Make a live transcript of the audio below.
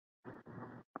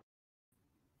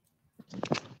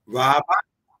Rob,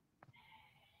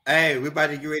 hey, we about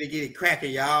to get ready to get it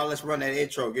cracking, y'all. Let's run that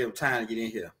intro. Get them time to get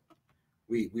in here.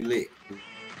 We lit.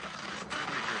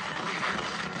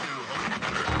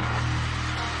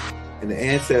 And the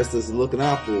ancestors are looking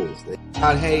out for us.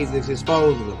 Todd Hayes is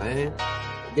exposing them, man.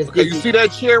 Okay, you see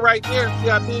that chair right there? See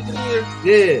how big it is?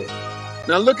 Yeah.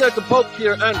 Now look at the Pope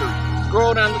chair under it.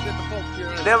 Scroll down, look at the Pope chair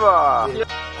under Never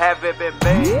have it been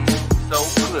made so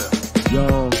clear.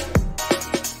 Young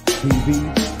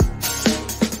TV.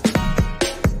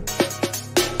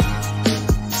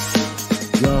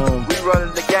 Young. We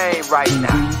running the game right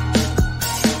now.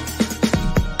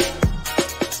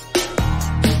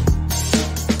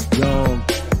 Young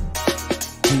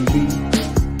TV.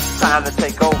 Time to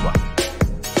take over.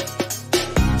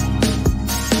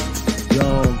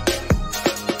 Young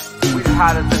We the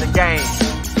hottest in the game.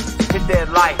 Hit that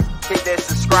like, hit that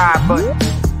subscribe button.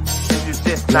 If you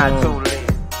just not tuned in.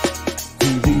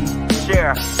 TV.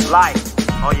 Share, like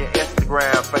on your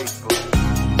Instagram, Facebook.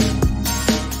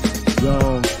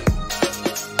 Young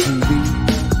TV.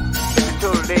 If you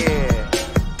tuned in,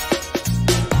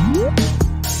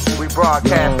 we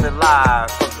broadcasting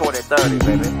live from 2030,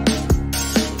 baby.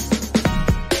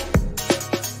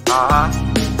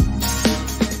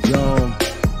 Young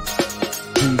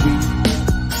TV.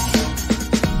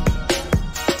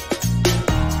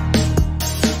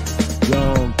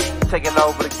 Young Taking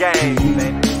over the game,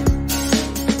 baby.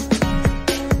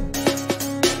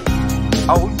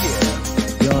 Oh yeah.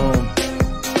 Young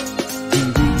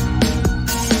TV.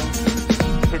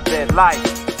 Hit that like.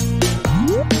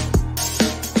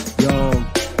 Young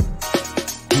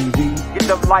TV. Get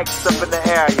them likes up in the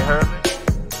air, you heard me?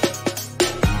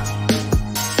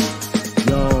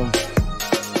 Young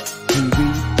TV.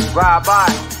 Ride by.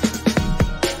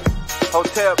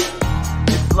 Hotel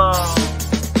Islam.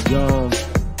 Young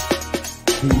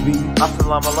TV.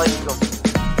 Assalamu alaikum.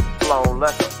 Shalom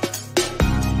alaikum.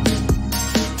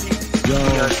 Peace. Young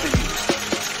Be unto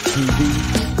TV.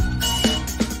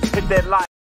 you. Hit that like.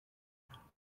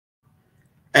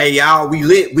 Hey, y'all, we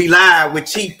lit. We live with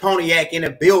Chief Pontiac in the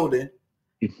building.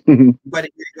 But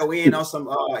go in on some.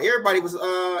 Everybody was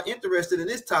interested in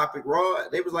this topic,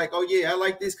 Rod. They was like, "Oh yeah, I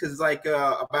like this because it's like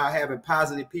about having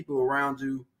positive people around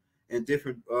you and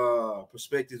different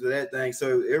perspectives of that thing."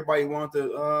 So everybody wanted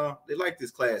to. They like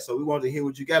this class, so we wanted to hear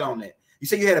what you got on that. You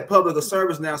said you had a public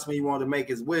service announcement you wanted to make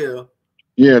as well.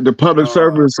 Yeah, the public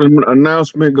service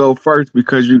announcement go first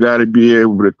because you got to be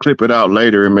able to clip it out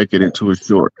later and make it into a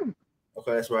short.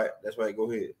 Okay, that's right. That's right.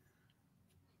 Go ahead.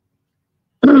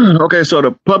 Okay, so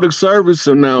the public service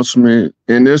announcement,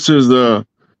 and this is the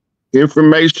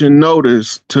information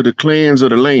notice to the clans of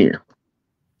the land.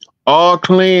 All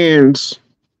clans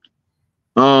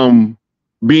being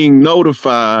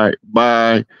notified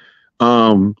by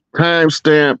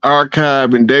timestamp,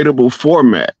 archive, and datable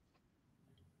format.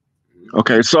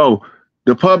 Okay, so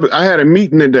the public, I had a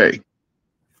meeting today.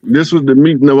 This was the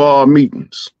meeting of all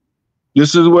meetings.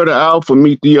 This is where the alpha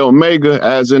meet the omega,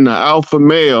 as in the alpha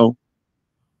male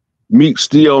meets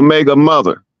the omega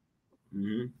mother.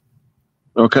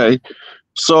 Okay,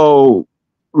 so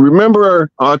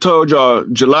remember I told y'all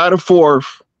July the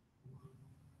 4th,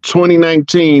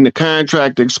 2019, the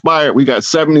contract expired. We got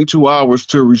 72 hours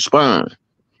to respond.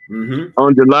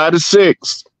 On July the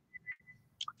 6th,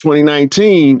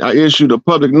 2019, I issued a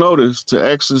public notice to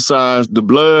exercise the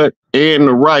blood and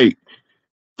the right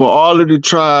for all of the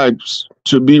tribes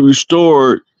to be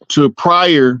restored to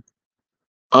prior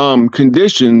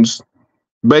conditions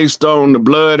based on the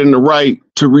blood and the right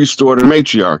to restore the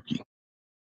matriarchy.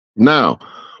 Now,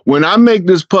 when I make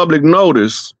this public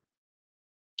notice,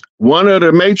 one of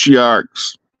the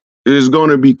matriarchs is going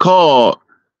to be called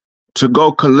to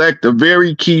go collect a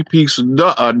very key piece of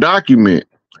document,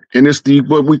 and it's the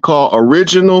what we call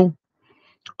original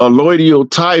alloidial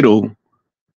title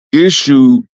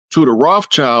issued to the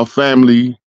Rothschild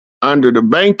family under the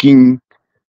banking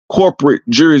corporate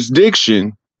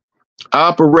jurisdiction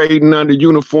operating under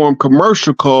Uniform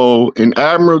Commercial Code and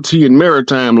Admiralty and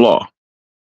Maritime Law.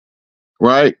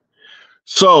 Right?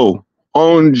 So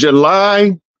on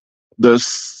July the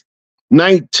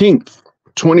 19th,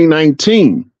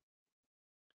 2019,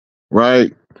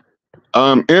 right,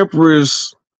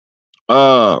 Empress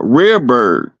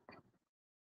Rarebird,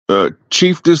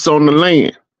 chiefess on the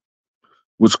land,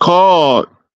 was called.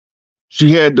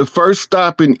 She had the first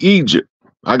stop in Egypt.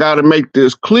 I got to make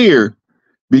this clear,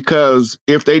 because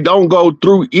if they don't go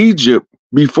through Egypt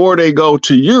before they go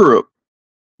to Europe,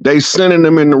 they sending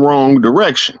them in the wrong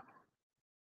direction.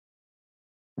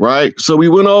 Right? So we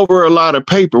went over a lot of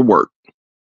paperwork.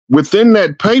 Within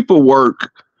that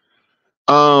paperwork,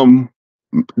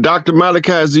 Dr.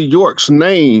 Malachi Z. York's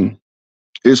name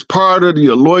is part of the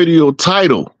alloidial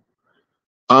title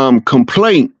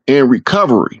complaint and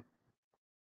recovery,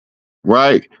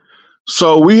 right?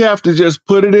 So we have to just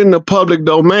put it in the public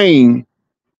domain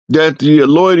that the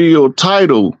alloidial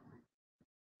title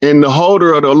and the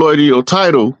holder of the alloidial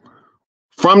title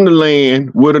from the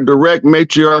land with a direct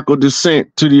matriarchal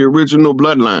descent to the original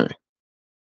bloodline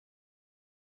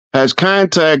has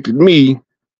contacted me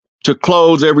to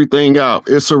close everything out.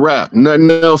 It's a wrap. Nothing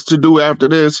else to do after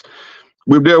this.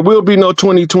 There will be no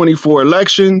 2024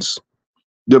 elections.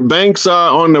 The banks are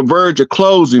on the verge of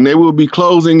closing. They will be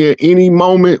closing at any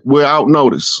moment without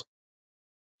notice.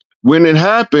 When it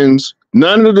happens,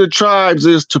 none of the tribes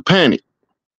is to panic,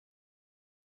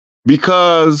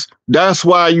 because that's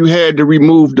why you had to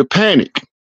remove the panic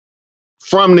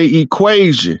from the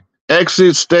equation.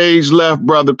 Exit stage left,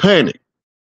 brother, panic.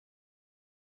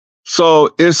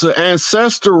 So it's an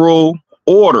ancestral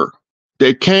order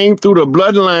that came through the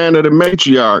bloodline of the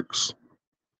matriarchs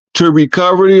to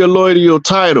recover the alloidial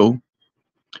title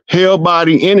held by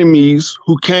the enemies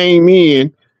who came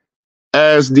in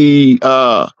as the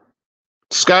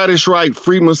Scottish Rite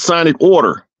Freemasonic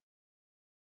Order.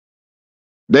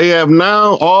 They have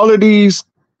now all of these,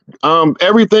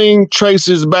 everything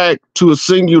traces back to a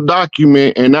single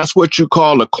document, and that's what you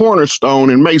call a cornerstone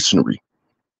in Masonry.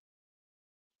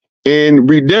 And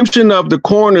redemption of the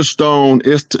cornerstone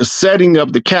is the setting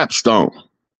of the capstone.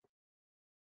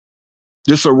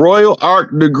 It's a royal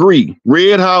arc degree.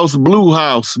 Red house, blue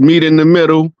house meet in the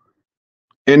middle,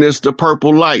 and it's the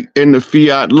purple light in the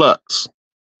fiat lux.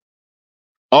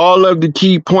 All of the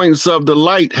key points of the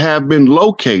light have been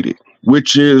located,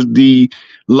 which is the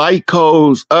light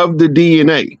codes of the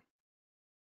DNA,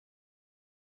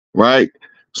 right?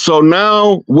 So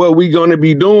now what we're going to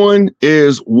be doing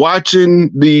is watching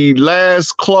the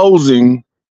last closing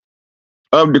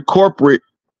of the corporate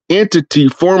entity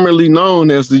formerly known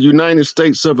as the United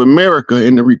States of America,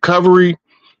 and the recovery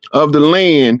of the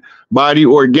land by the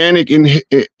organic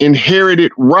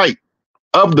inherited right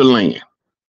of the land,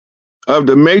 of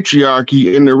the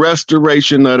matriarchy, and the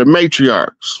restoration of the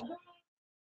matriarchs.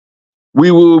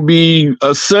 We will be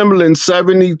assembling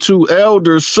 72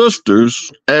 elder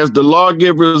sisters as the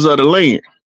lawgivers of the land.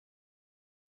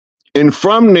 And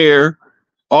from there,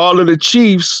 all of the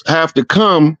chiefs have to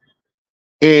come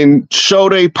and show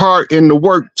their part in the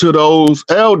work to those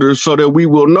elders so that we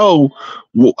will know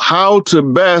how to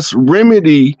best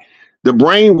remedy the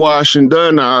brainwashing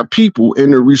done to our people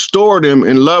and to restore them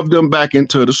and love them back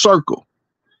into the circle.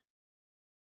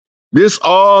 This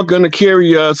all going to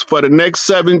carry us for the next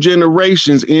 7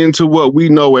 generations into what we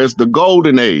know as the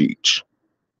golden age.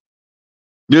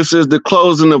 This is the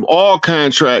closing of all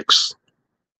contracts,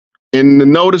 and the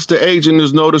notice to agent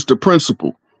is notice to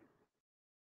principal.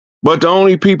 But the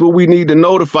only people we need to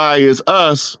notify is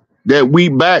us that we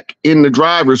back in the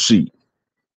driver's seat,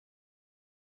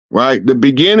 right? The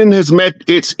beginning has met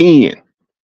its end.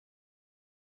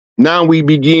 Now we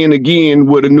begin again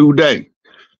with a new day.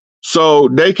 So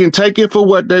they can take it for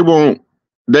what they want.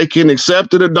 They can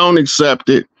accept it or don't accept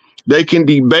it. They can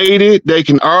debate it. They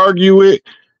can argue it.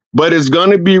 But it's going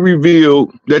to be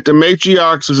revealed that the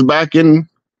matriarchs is back in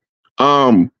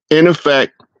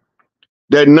effect,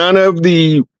 that none of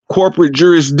the corporate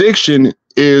jurisdiction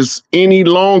is any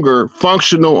longer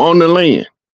functional on the land,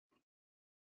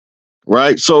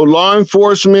 right? So law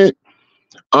enforcement,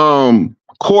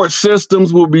 court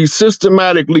systems will be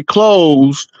systematically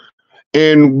closed,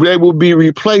 and they will be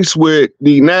replaced with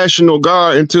the National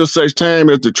Guard until such time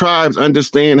as the tribes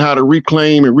understand how to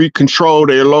reclaim and recontrol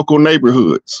their local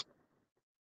neighborhoods.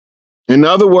 In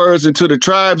other words, until the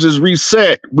tribes is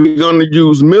reset, we're going to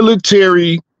use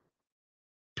military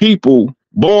people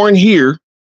born here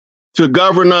to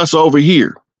govern us over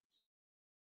here,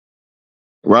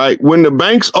 right? When the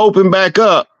banks open back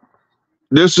up,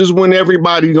 this is when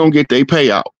everybody's going to get their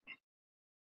payout.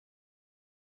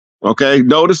 Okay,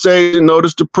 notice agent,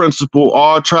 notice the principal,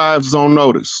 all tribes on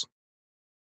notice.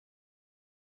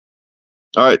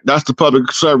 All right, that's the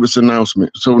public service announcement.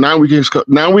 So now we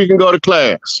can go to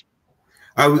class.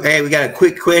 Hey, we got a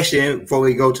quick question before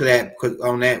we go to that,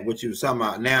 on that what you were talking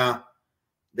about. Now,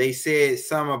 they said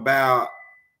something about,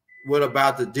 what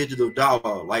about the digital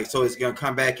dollar? Like, so it's gonna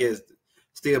come back as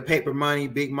still paper money,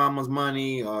 Big Mama's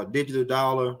money, or digital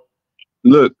dollar?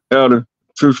 Look, Elder,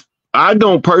 I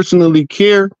don't personally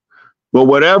care. But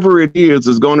whatever it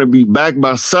is going to be backed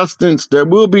by substance. There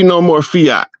will be no more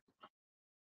fiat.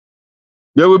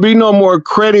 There will be no more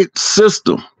credit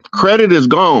system. Credit is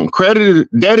gone.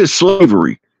 That is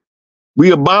slavery. We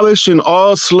abolishing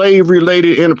all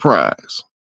slave-related enterprise.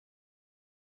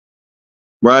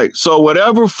 right? So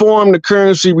whatever form the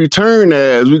currency return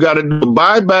as, we got to do a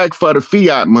buyback for the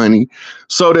fiat money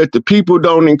so that the people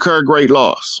don't incur great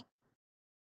loss.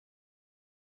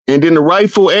 And then the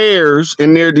rightful heirs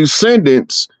and their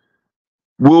descendants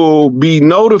will be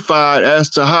notified as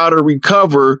to how to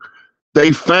recover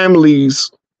their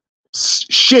family's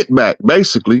shit back.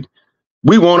 Basically,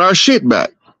 we want our shit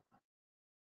back.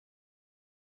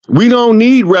 We don't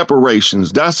need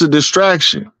reparations. That's a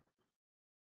distraction.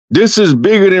 This is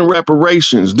bigger than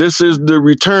reparations. This is the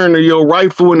return of your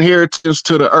rightful inheritance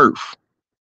to the earth.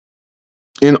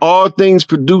 In all things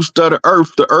produced of the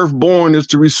earth born is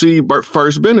to receive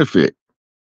first benefit.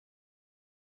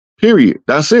 Period.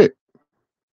 That's it.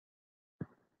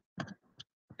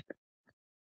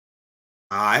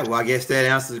 All right. Well, I guess that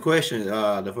answers the question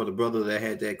for the brother that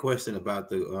had that question about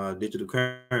the digital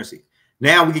currency.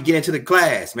 Now we can get into the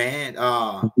class, man.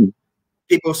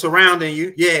 People surrounding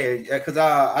you. Yeah, because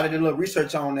I did a little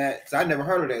research on that because I never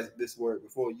heard of this word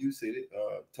before. You said it,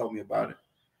 told me about it.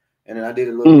 And then I did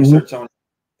a little research on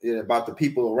it about the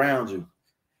people around you.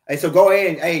 Hey, so go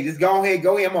ahead. Hey, just go ahead. I'm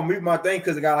going to mute my thing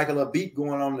because I got like a little beat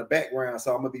going on in the background.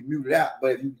 So I'm going to be muted out.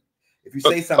 But if you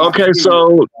say something. Okay,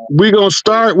 so we're going to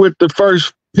start with the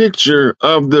first picture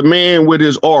of the man with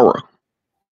his aura.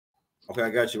 Okay, I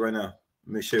got you right now.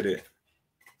 Make sure that.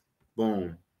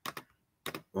 Boom.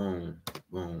 Boom.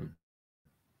 Boom.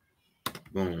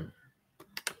 Boom.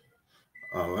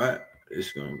 All right.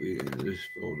 It's going to be in this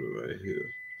folder right here.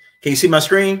 Can you see my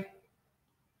screen?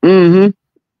 Mm-hmm.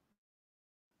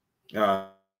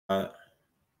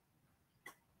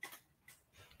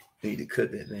 Need to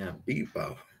cut that damn beef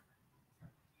off.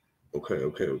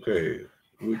 Okay.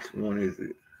 Which one is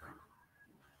it?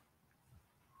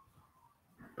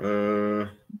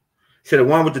 See the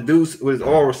one with the deuce with his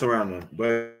aura surrounding him,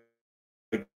 but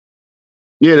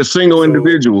yeah, the single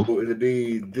individual. Would it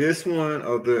be this one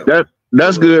or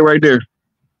that's good right there.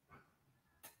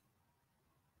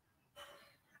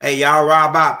 Hey, y'all,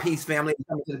 rob out, peace, family.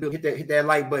 Hit that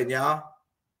like button, y'all.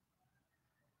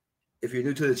 If you're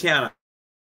new to the channel,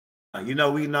 you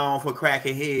know we known for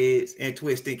cracking heads and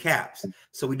twisting caps.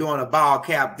 So we're doing a ball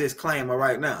cap disclaimer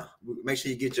right now. Make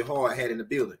sure you get your hard hat in the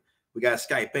building. We got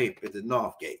Skype 8 at the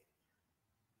North Gate.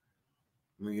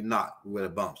 When you're not, with a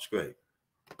bump straight.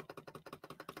 All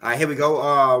right, here we go,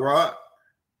 Rod.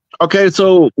 Okay,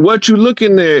 so what you're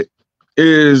looking at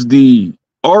is the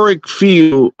auric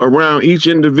field around each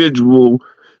individual.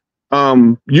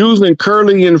 Using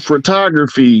Kirlian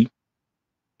photography,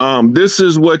 this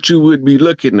is what you would be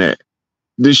looking at.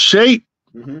 The shape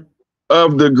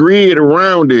of the grid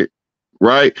around it,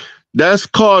 right? That's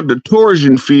called the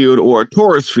torsion field or a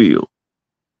torus field.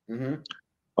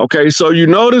 Okay, so you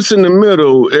notice in the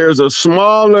middle, there's a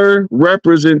smaller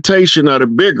representation of the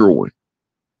bigger one.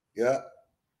 Yeah.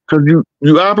 Because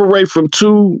you operate from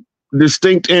two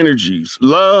distinct energies,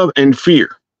 love and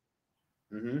fear.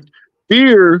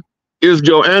 Fear is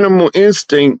your animal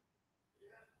instinct.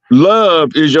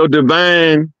 Love is your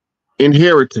divine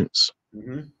inheritance.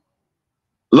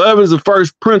 Love is the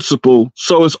first principle,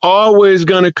 so it's always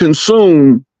going to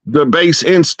consume the base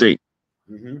instinct.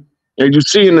 And you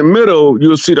see in the middle,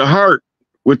 you'll see the heart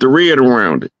with the red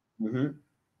around it.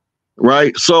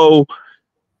 Right? So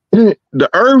the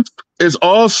earth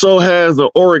also has an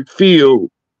auric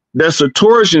field that's a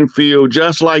torsion field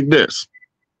just like this.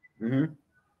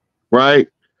 Right?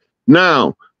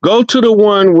 Now, go to the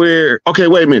one where, okay,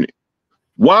 wait a minute.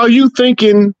 While you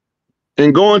thinking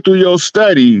and going through your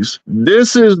studies,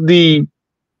 this is the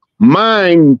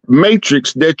mind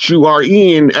matrix that you are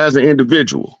in as an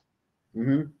individual.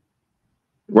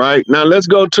 Right? Now, let's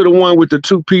go to the one with the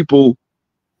two people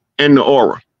and the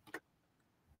aura.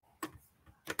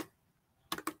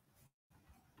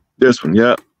 This one,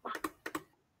 yeah.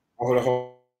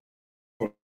 Hold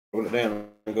it down.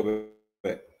 Go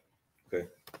back. Okay.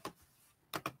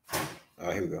 All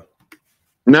right, here we go.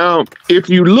 Now, if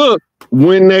you look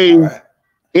when they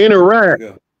interact,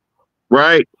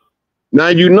 right? Now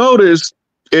you notice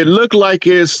it looked like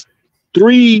it's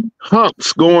three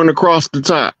humps going across the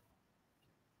top.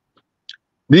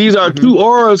 These are two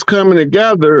auras coming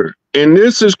together, and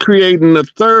this is creating a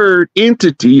third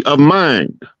entity of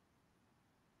mind.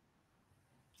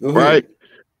 Right?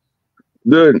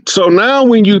 So now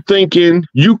when you thinking,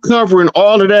 you covering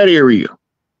all of that area.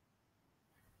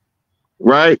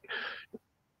 Right?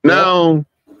 Now,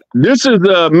 this is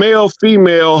a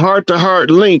male-female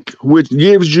heart-to-heart link, which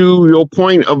gives you your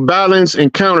point of balance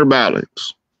and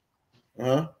counterbalance.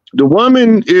 The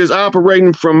woman is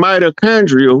operating from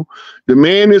mitochondrial. The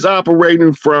man is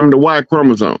operating from the Y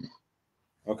chromosome.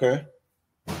 Okay.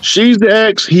 She's the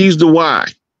X, he's the Y.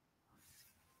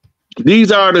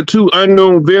 These are the two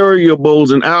unknown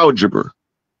variables in algebra,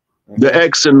 the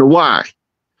X and the Y.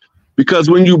 Because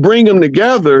when you bring them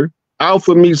together,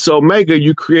 alpha meets omega,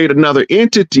 you create another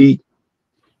entity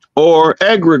or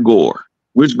egregore,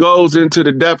 which goes into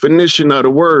the definition of the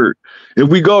word. If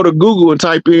we go to Google and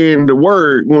type in the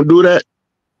word, you want to do that,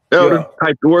 Elder? Yeah.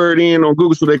 Type the word in on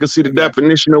Google so they can see the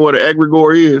definition of what an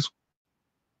egregore is.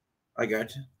 I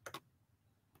got you.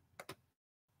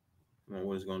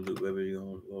 What it's gonna do, baby? You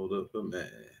gonna load up for man?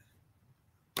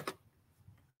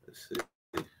 Let's see.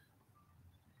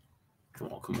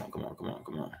 Come on. What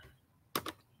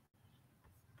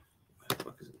the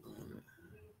fuck is it doing?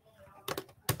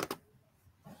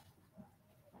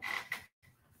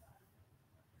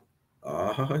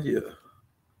 Yeah.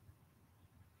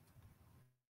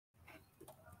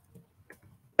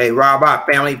 Hey, Rob, our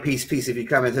family, peace. If you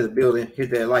come into the building,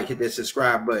 hit that like, hit that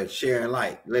subscribe button, share and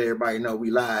like. Let everybody know we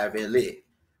live and lit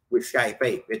with Skype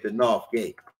 8 at the North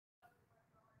Gate.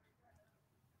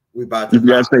 We about to you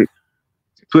guys say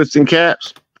twisting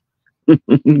caps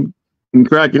and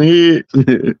cracking heads.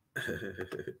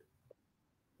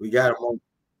 We got them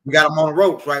on the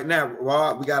ropes right now,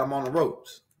 Rob. We got them on the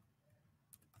ropes.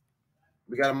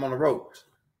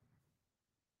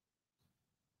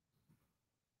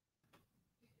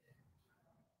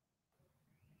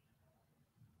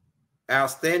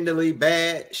 Outstandingly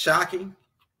bad, shocking.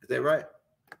 Is that right?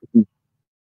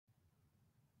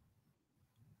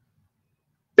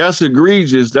 That's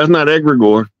egregious. That's not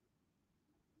egregore.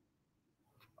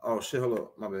 Oh shit, hold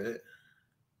up. My bad.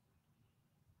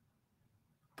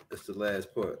 That's the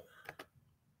last part.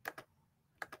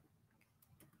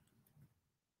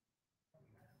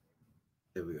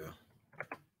 There we go.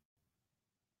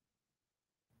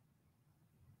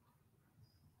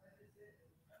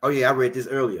 Oh yeah, I read this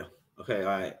earlier. Okay, all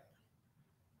right.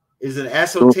 Is an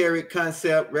esoteric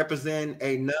concept representing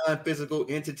a non-physical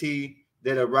entity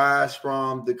that arises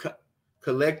from the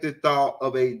collective thought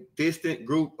of a distant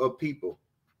group of people.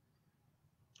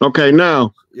 Okay,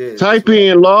 now type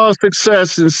in law of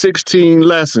success in 16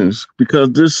 lessons,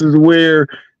 because this is where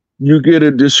you get a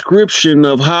description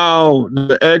of how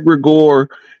the egregore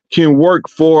can work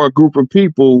for a group of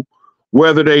people,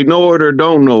 whether they know it or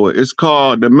don't know it. It's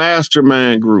called the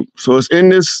mastermind group. So it's in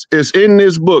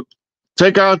this book.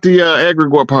 Take out the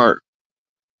egregore part.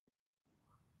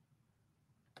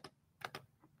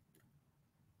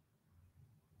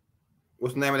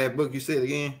 What's the name of that book you said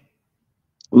again?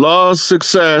 Law of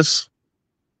Success.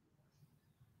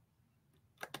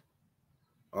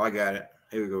 Oh, I got it.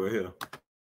 Here we go, right here.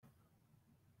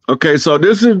 Okay, so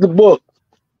this is the book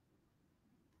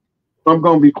I'm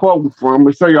going to be quoting from. I'm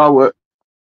going to show y'all what.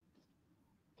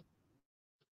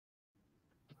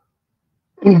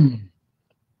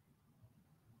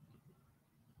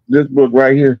 This book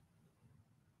right here.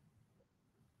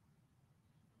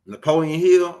 Napoleon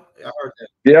Hill. I heard that.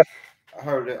 Yeah. I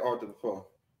heard that author before.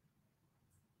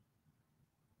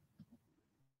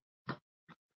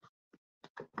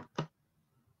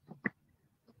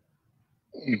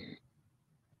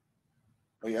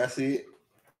 Oh yeah, I see it.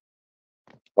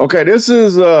 Okay, this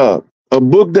is a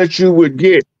book that you would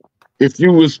get if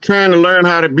you was trying to learn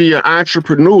how to be an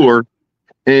entrepreneur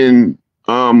and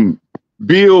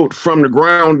build from the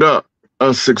ground up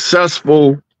a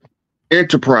successful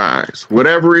enterprise.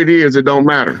 Whatever it is, it don't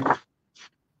matter.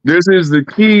 This is the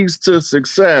keys to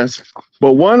success.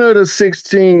 But one of the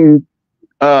 16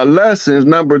 lessons,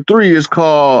 number 3, is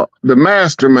called the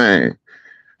mastermind.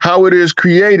 How it is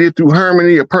created through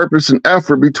harmony of purpose and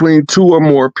effort between 2 or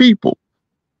more people,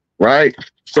 right?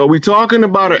 So we're talking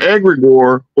about an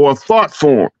egregore or a thought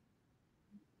form,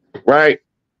 right?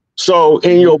 So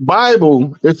in your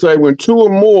Bible, it says when 2 or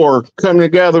more come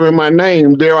together in my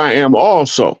name, there I am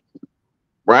also,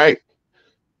 right?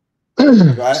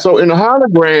 So in the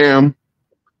hologram,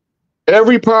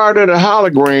 every part of the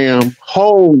hologram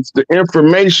holds the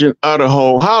information of the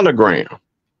whole hologram.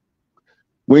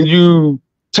 When you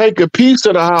take a piece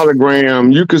of the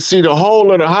hologram, you can see the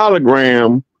whole of the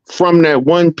hologram from that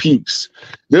one piece.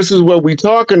 This is what we're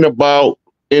talking about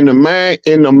in the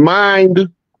mind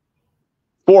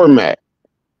format.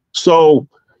 So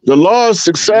the law of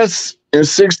success in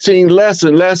 16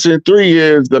 lessons, lesson 3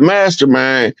 is the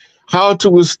mastermind, how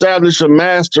to establish a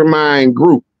mastermind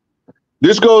group.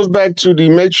 This goes back to the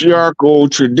matriarchal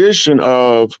tradition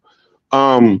of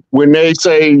when they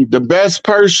say the best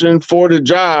person for the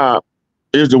job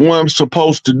is the one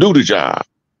supposed to do the job.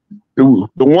 The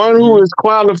one who is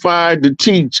qualified to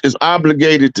teach is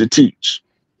obligated to teach.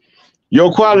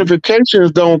 Your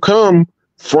qualifications don't come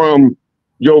from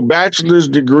your bachelor's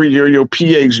degree or your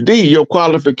PhD. Your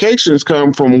qualifications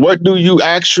come from what do you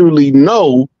actually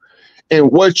know and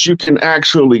what you can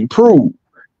actually prove.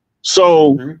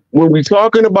 So when we're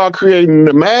talking about creating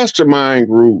the mastermind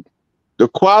group, the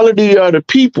quality of the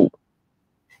people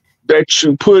that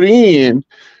you put in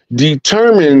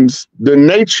determines the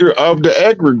nature of the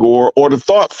egregore or the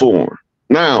thought form.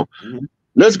 Now,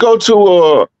 let's go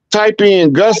to type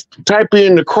in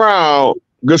the crowd,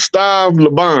 Gustave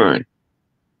Le Bon.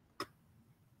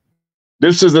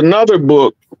 This is another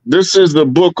book. This is the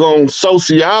book on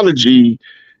sociology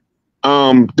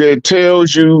that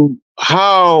tells you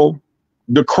how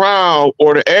the crowd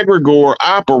or the egregore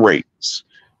operates,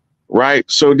 right?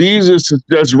 So these is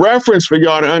just reference for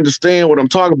y'all to understand what I'm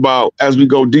talking about as we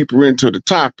go deeper into the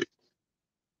topic.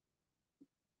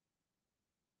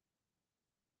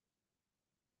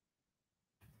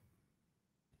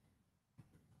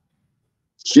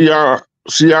 C-R-O-W-D,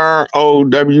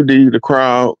 the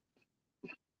crowd.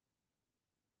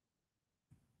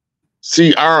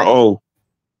 C-R-O.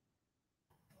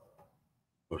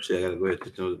 Oh shit, I gotta go ahead to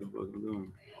tell the fuck I'm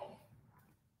doing.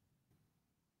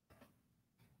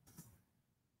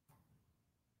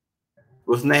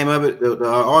 What's the name of it? The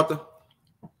author?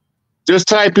 Just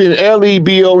type in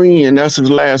L-E-B-O-N. That's his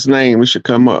last name. It should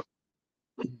come up.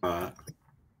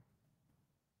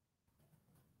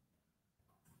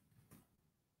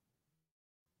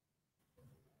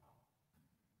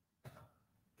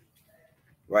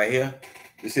 Right here.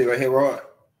 You see it right here, Rod?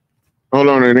 Hold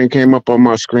on, it ain't came up on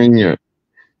my screen yet.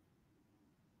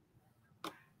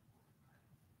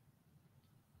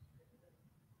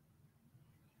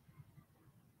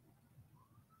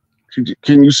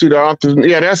 Can you see the author?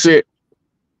 Yeah, that's it.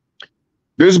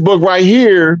 This book right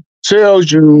here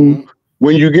tells you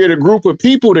when you get a group of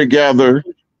people together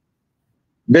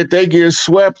that they get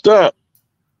swept up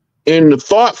in the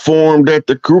thought form that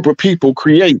the group of people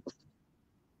create,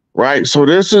 right? So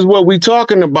this is what we're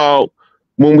talking about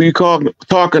when we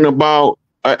talking about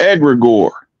an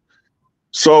egregore.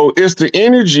 So it's the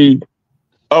energy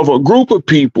of a group of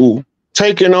people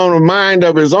taking on a mind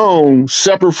of his own,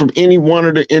 separate from any one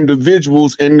of the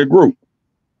individuals in the group,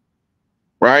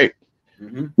 right?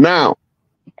 Now,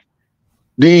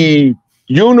 the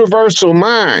universal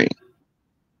mind,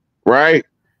 right?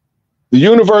 The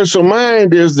universal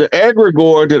mind is the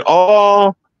egregore that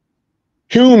all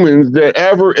humans that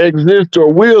ever exist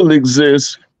or will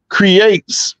exist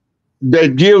creates,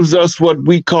 that gives us what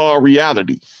we call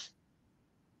reality.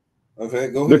 Okay,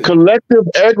 go ahead. The collective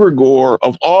egregore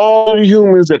of all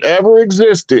humans that ever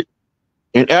existed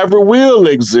and ever will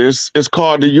exist is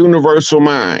called the universal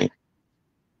mind.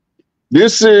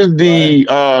 This is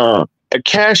the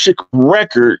Akashic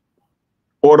record,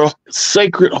 or the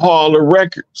sacred hall of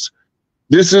records.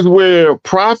 This is where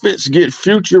prophets get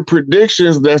future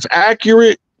predictions that's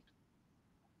accurate.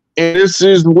 And this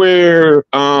is where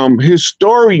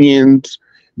historians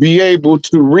be able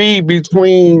to read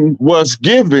between what's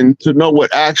given to know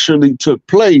what actually took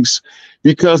place,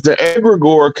 because the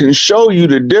egregore can show you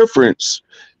the difference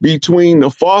between the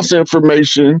false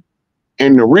information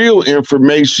and the real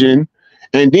information.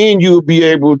 And then you'll be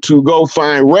able to go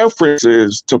find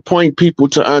references to point people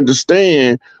to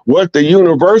understand what the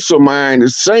universal mind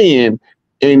is saying.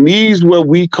 And these what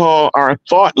we call our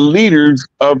thought leaders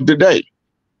of the day,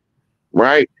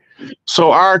 right?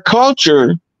 So our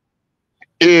culture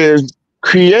is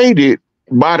created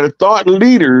by the thought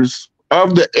leaders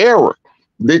of the era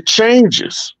that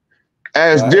changes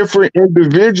as different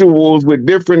individuals with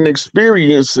different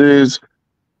experiences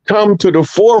come to the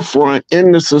forefront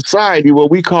in the society,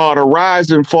 what we call the rise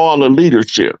and fall of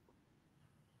leadership,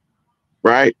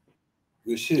 right?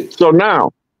 Good shit. So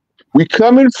now we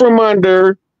coming from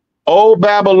under old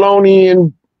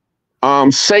Babylonian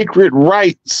sacred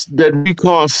rites that we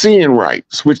call seeing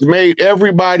rites, which made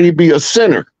everybody be a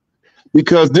sinner,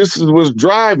 because this is what's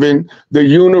driving the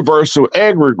universal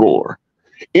egregore.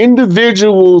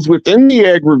 Individuals within the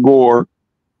egregore,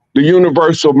 the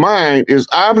universal mind, is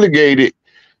obligated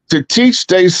to teach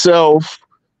themselves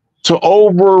to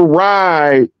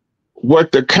override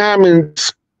what the common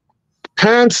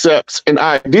concepts and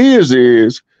ideas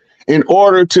is, in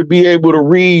order to be able to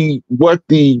read what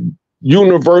the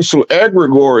universal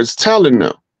egregore is telling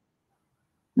them,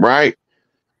 right?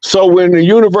 So when the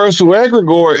universal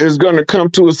egregore is going to come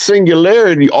to a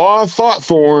singularity, all thought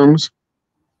forms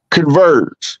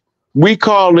converge. We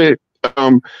call it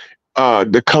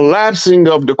the collapsing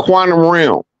of the quantum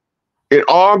realm. It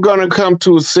all going to come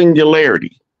to a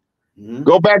singularity.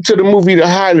 Go back to the movie The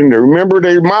Highlander. Remember,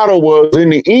 their motto was, in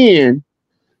the end,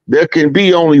 there can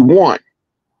be only one.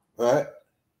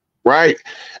 Right?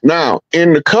 Now,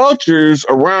 in the cultures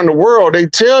around the world, they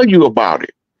tell you about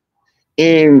it.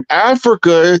 In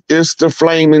Africa, it's the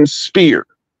flaming spear.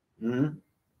 Mm-hmm.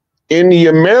 In the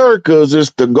Americas,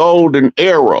 it's the golden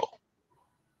arrow.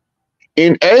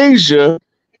 In Asia,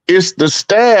 it's the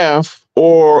staff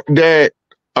or that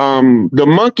the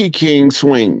Monkey King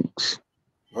swings.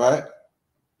 Right.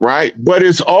 Right. But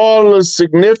it's all the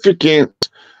significance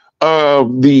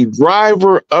of the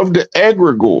driver of the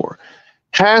egregore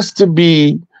has to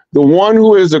be the one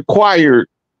who has acquired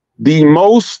the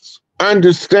most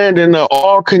understanding of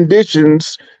all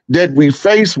conditions that we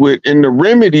face with and the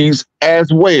remedies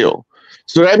as well.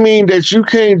 So that means that you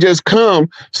can't just come,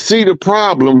 see the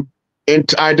problem, and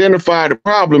to identify the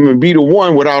problem and be the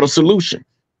one without a solution.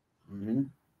 Mm-hmm.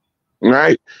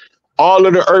 Right? All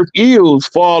of the earth eels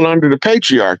fall under the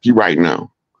patriarchy right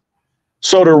now.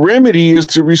 So the remedy is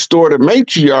to restore the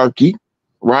matriarchy,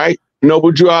 right?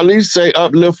 Noble Drew Ali say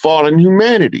uplift fallen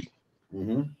humanity.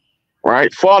 Mm-hmm.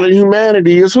 Right? Fallen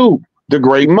humanity is who? The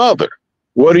Great Mother.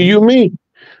 What do you mean?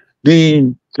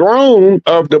 The throne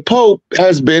of the Pope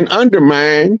has been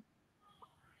undermined,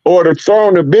 or the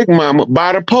throne of Big Mama,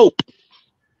 by the Pope.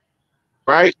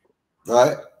 Right?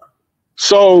 Right.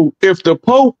 So if the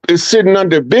Pope is sitting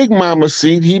under Big Mama's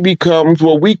seat, he becomes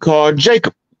what we call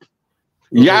Jacob.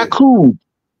 Yakub.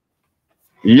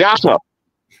 Yaka.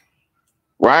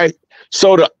 Right?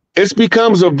 So it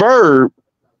becomes a verb.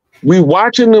 We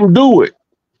watching them do it.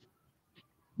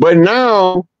 But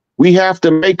now we have to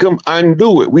make them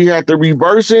undo it. We have to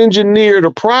reverse engineer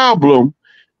the problem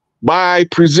by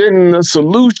presenting the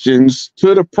solutions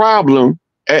to the problem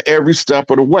at every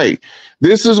step of the way.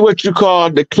 This is what you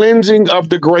call the cleansing of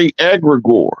the great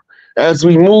egregore. As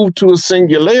we move to a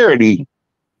singularity,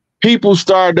 people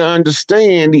start to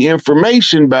understand the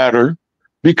information better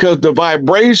because the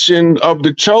vibration of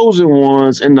the chosen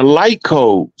ones and the light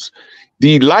codes.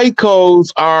 The light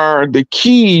codes are the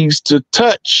keys to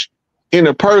touch in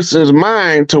a person's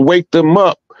mind to wake them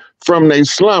up from their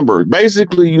slumber.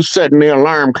 Basically, you setting their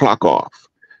alarm clock off,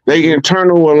 their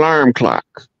internal alarm clock,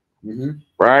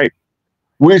 right?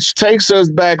 Which takes us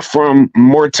back from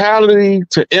mortality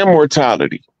to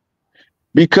immortality,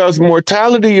 because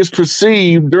mortality is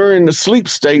perceived during the sleep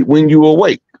state when you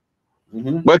awake,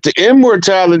 but the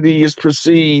immortality is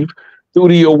perceived through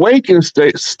the awakened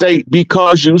state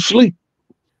because you sleep.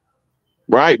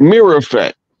 Right? Mirror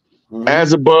effect.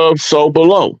 As above, so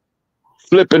below.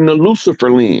 Flipping the Lucifer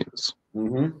lens.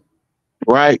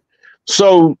 Right?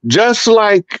 So just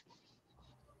like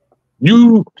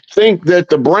you think that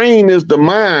the brain is the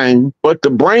mind, but the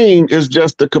brain is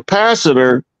just the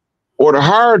capacitor or the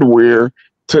hardware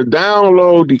to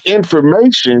download the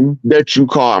information that you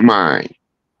call mind.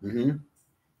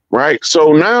 Right?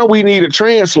 So now we need a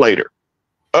translator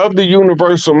of the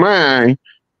universal mind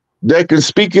that can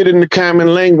speak it in the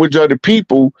common language of the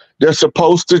people that's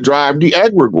supposed to drive the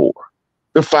egregore,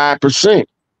 the 5%,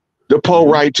 the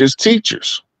po-righteous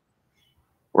teachers,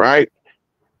 right?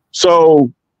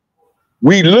 So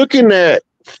we looking at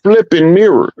flipping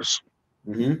mirrors.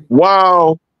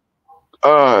 While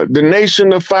the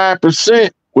nation of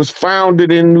 5% was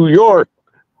founded in New York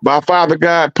by Father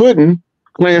God Puddin,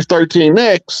 Clarence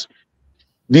 13X,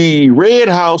 the Red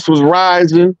House was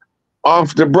rising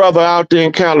off the brother out there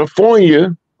in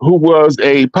California who was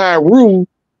a Pyru,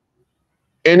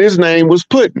 and his name was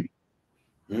Puddin,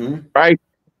 right?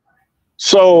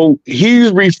 So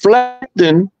he's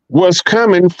reflecting what's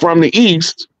coming from the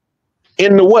East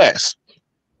in the West,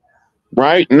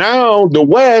 right? Now the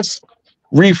West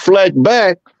reflect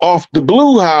back off the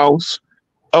Blue House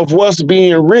of what's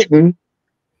being written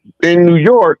in New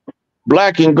York,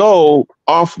 black and gold,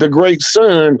 off the great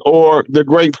son or the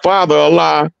great father,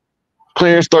 Allah,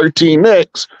 Clarence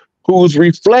 13X, who's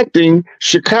reflecting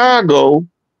Chicago,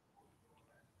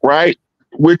 right?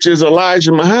 Which is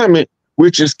Elijah Muhammad,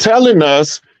 which is telling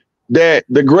us that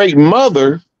the great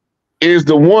mother is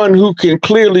the one who can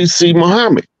clearly see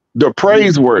Muhammad, the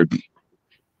praiseworthy,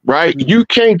 right? You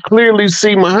can't clearly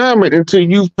see Muhammad until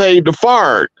you've paid the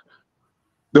fard.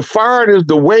 The fard is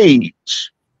the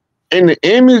wage. And the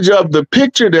image of the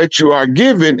picture that you are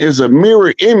given is a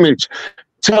mirror image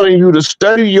telling you to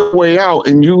study your way out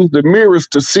and use the mirrors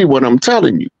to see what I'm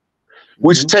telling you,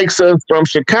 which takes us from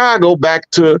Chicago back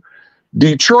to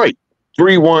Detroit.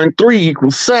 313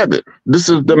 equals 7. This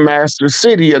is the master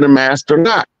city of the master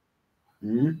knot.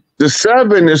 The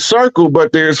 7 is circled,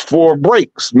 but there's 4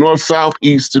 breaks, north, south,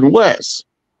 east, and west.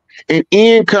 And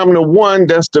in come the 1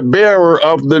 that's the bearer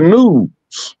of the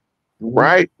news,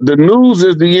 right? The news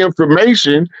is the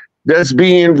information that's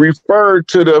being referred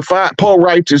to the 5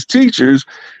 po-righteous teachers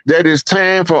that it's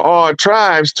time for all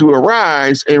tribes to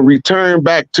arise and return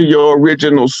back to your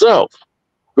original self.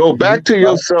 Go back to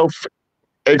yourself,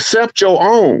 accept your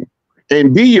own,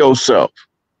 and be yourself,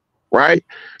 right?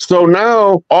 So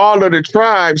now all of the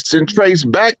tribes can trace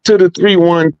back to the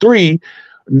 313,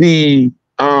 the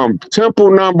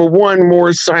temple number one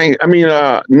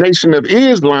Nation of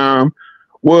Islam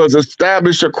was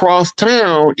established across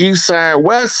town, east side,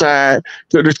 west side,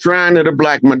 to the shrine of the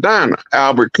Black Madonna,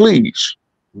 Albert Cleage,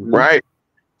 right?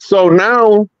 So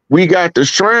now we got the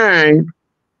shrine,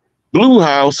 Blue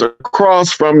House,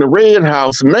 across from the Red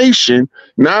House Nation.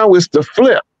 Now it's the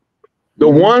flip. The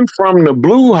one from the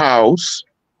Blue House,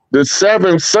 the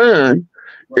seventh son,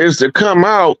 is to come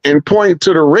out and point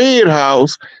to the Red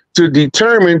House to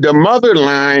determine the mother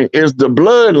line is the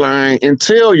bloodline and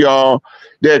tell y'all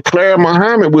that Claire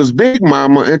Muhammad was Big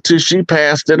Mama until she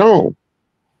passed it on.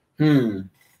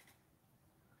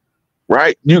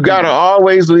 Right? You got to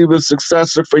always leave a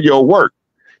successor for your work.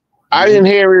 I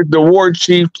inherited the war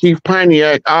chief, Chief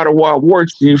Pontiac, Ottawa war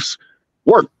chief's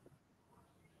work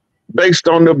based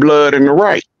on the blood and the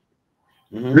right.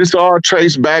 This all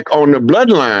traced back on the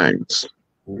bloodlines,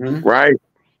 right?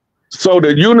 So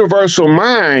the universal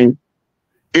mind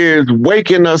is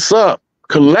waking us up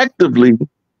collectively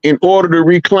in order to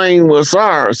reclaim what's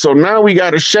ours. So now we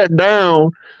got to shut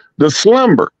down the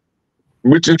slumber,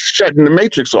 which is shutting the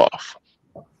matrix off,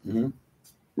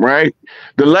 right?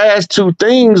 The last two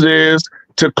things is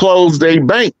to close their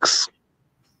banks.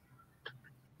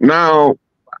 Now,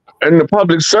 in the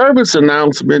public service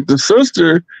announcement, the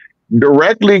sister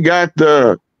directly got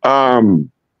the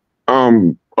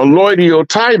alloidial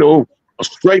title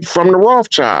straight from the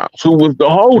Rothschilds, who was the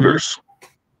holders,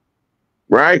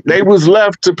 right? They was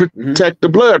left to protect the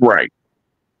blood right.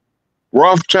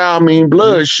 Rothschild mean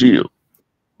blood shield.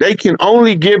 They can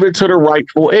only give it to the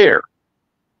rightful heir,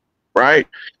 right?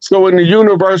 So in the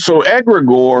universal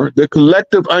egregore, the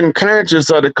collective unconscious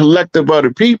of the collective of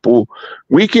the people,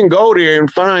 we can go there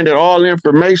and find that all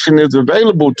information is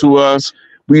available to us.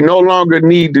 We no longer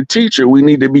need the teacher. We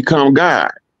need to become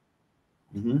God.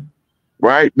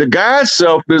 Right? The God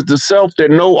self is the self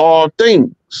that know all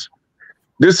things.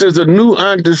 This is a new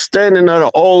understanding of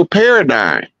the old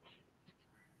paradigm.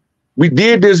 We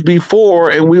did this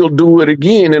before and we'll do it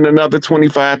again in another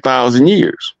 25,000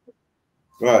 years.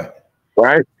 Right.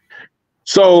 Right?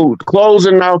 So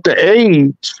closing out the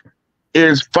age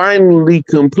is finally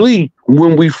complete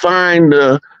when we find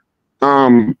the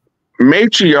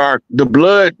matriarch, the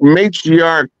blood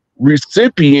matriarch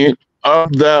recipient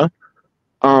of the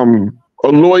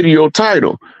alloidial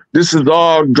title. This is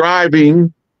all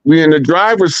driving. We're in the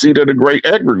driver's seat of the great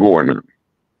egregore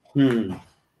now.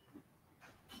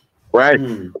 Right?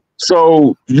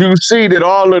 So you see that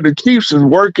all of the chiefs is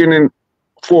working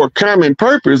for a common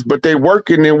purpose, but they're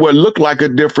working in what looked like a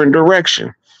different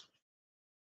direction.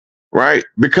 Right?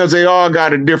 Because they all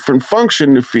got a different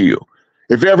function to fill.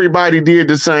 If everybody did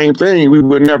the same thing, we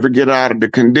would never get out of the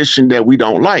condition that we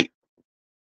don't like.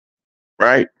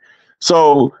 Right?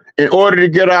 So in order to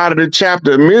get out of the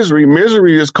chapter of misery,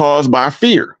 misery is caused by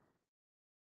fear.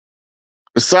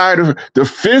 The side of the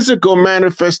physical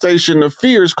manifestation of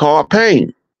fear is called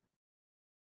pain.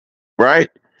 Right?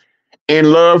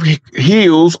 And love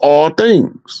heals all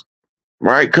things.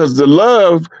 Right? Because the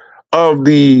love of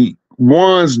the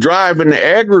ones driving the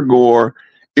egregore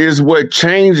is what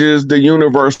changes the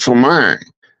universal mind.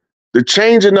 The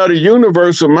changing of the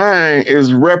universal mind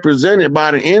is represented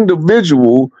by the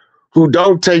individual who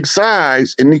don't take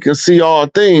sides and he can see all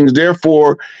things.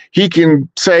 Therefore, he can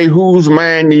say whose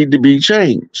mind need to be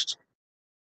changed.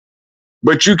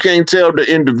 But you can't tell the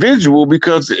individual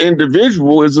because the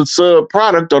individual is a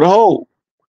subproduct of the whole.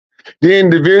 The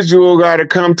individual got to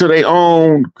come to their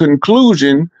own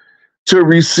conclusion to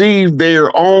receive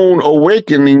their own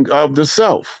awakening of the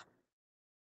self,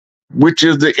 which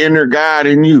is the inner God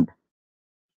in you.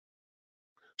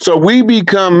 So we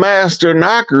become master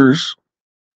knockers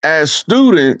as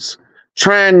students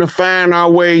trying to find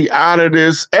our way out of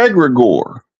this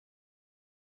egregore,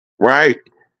 right?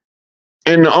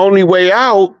 And the only way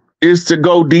out is to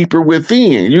go deeper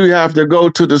within. You have to go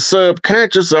to the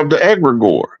subconscious of the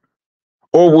egregore,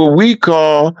 or what we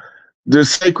call the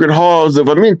sacred halls of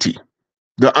Amenti,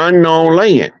 the unknown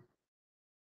land,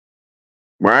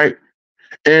 right?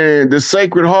 And the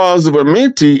sacred halls of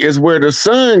Amenti is where the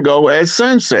sun go at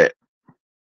sunset.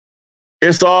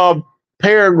 It's all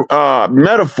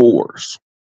metaphors,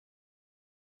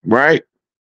 right?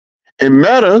 And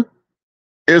meta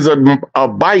is a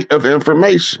byte of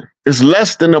information. It's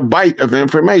less than a byte of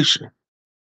information,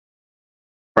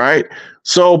 right?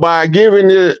 So by giving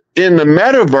it in the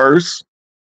metaverse,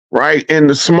 right, in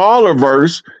the smaller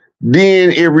verse,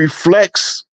 then it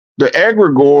reflects the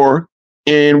egregore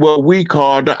in what we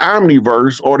call the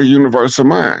omniverse or the universal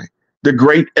mind, the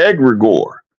great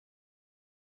egregore.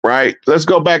 right? Let's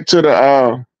go back to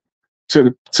the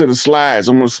slides.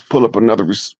 I'm gonna pull up another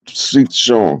receipt to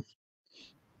show them.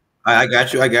 I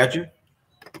got you. I got you.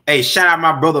 Hey, shout out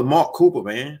my brother Mark Cooper,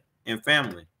 man, and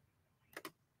family.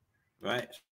 Right.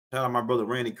 Shout out my brother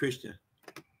Randy Christian.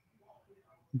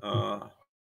 Here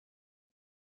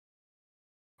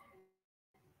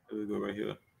we go right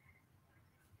here.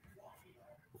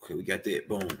 Okay, we got that.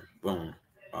 Boom, boom.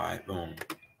 All right, boom.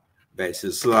 Back to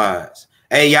the slides.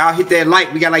 Hey, y'all, hit that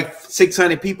like. We got like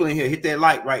 600 people in here. Hit that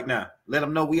like right now. Let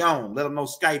them know we on. Let them know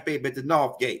Skype babe at the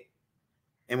North Gate.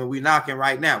 And when we knocking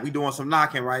right now, we doing some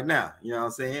knocking right now. You know what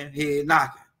I'm saying? Head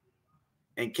knocking.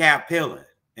 And cap peeling.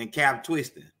 And cap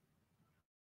twisting.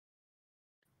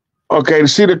 Okay,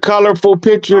 see the colorful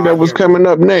picture that was coming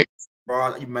up next.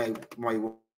 Bro, you might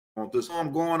want this. So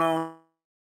I'm going on.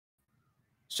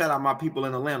 Shout out my people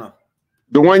in Atlanta.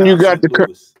 The one you got the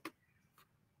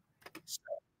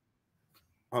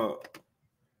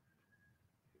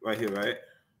right here, right?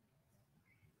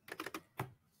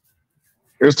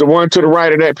 It's the one to the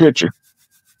right of that picture.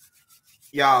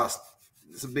 Y'all,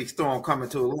 it's a big storm coming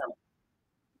to Atlanta.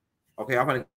 Okay, I'm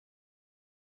gonna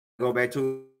go back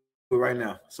to it right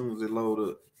now. As soon as it load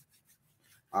up,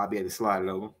 I'll be able to slide it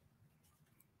over.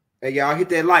 Hey, y'all, hit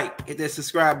that like, hit that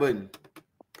subscribe button.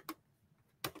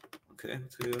 Okay,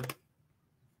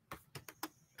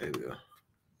 there we go.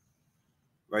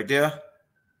 Right there.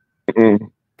 Mm-hmm.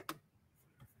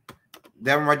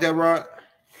 That one right there, Rod?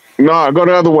 No, go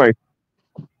the other way.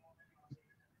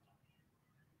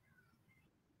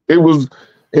 It was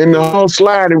in the whole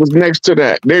slide. It was next to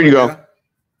that. There you go.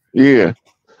 Yeah.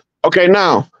 Okay.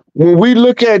 Now, when we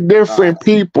look at different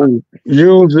people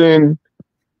using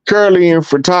Kirlian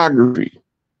photography,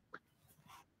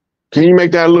 can you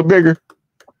make that a little bigger?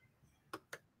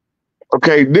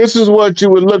 Okay. This is what you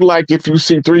would look like if you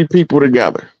see three people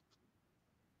together.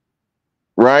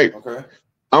 Right? Okay.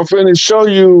 I'm finna show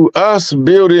you us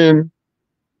building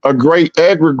a great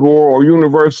egregore or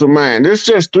universal mind. It's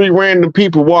just three random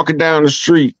people walking down the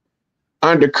street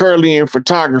under Kirlian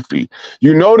photography.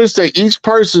 You notice that each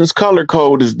person's color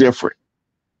code is different,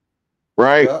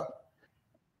 right? Yeah.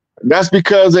 That's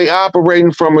because they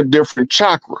operating from a different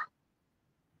chakra,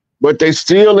 but they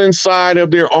still inside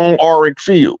of their own auric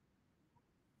field.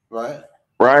 Right.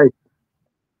 Right.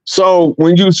 So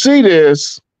when you see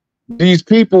this, these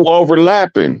people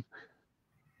overlapping,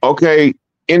 okay,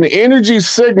 in the energy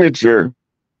signature,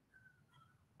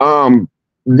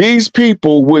 these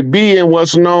people would be in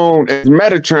what's known as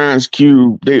Metatron's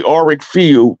cube, the auric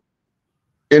field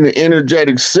in the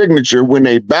energetic signature when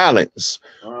they balance.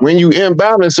 When you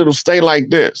imbalance, it'll stay like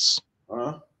this,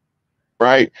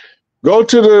 right? Go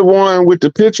to the one with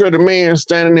the picture of the man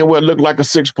standing in what looked like a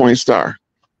 6-point star.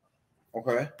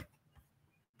 Okay.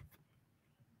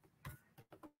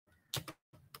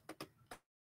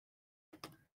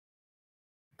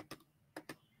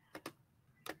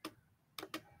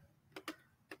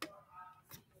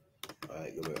 All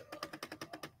right, go back.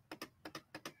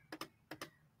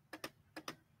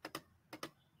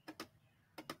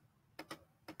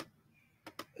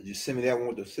 Did you send me that one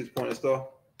with the 6-pointed star?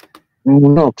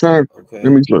 No, okay. Let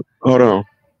me look. Hold on.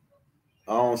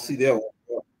 I don't see that one.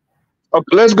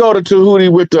 Okay, let's go to Tahuti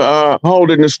with the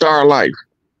holding the star life.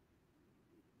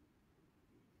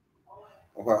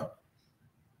 Okay.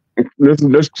 Let's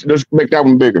make that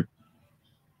one bigger.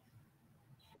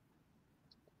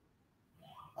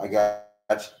 I got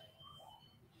you.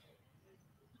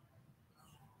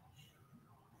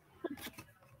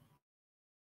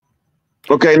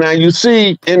 Okay, now you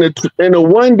see in a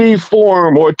 1D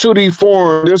form or 2D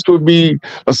form, this would be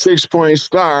a 6-point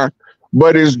star,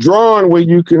 but it's drawn where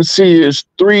you can see it's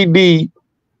 3D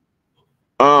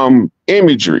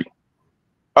imagery.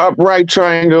 Upright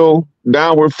triangle,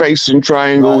 downward facing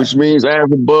triangle, which means as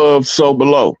above, so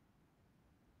below.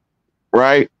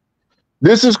 Right?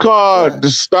 This is called the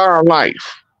star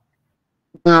life.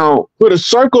 Now, put a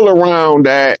circle around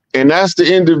that, and that's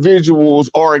the individual's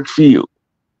auric field.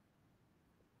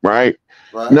 Right?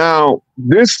 Now,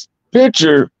 this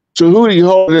picture, Tahuti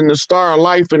holding the star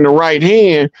life in the right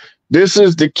hand, this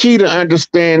is the key to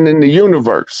understanding the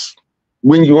universe.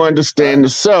 When you understand the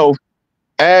self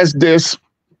as this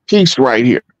piece right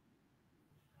here.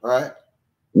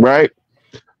 Right?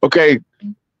 Okay.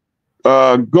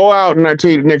 Go out and I tell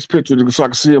you the next picture so I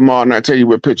can see them all, and I tell you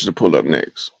what picture to pull up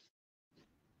next.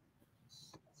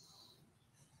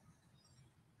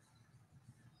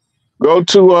 Go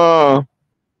to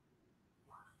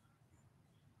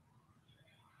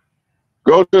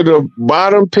the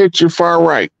bottom picture far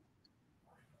right.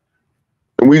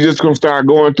 And we just gonna start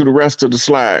going through the rest of the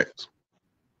slides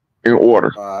in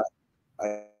order.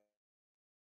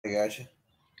 I got you.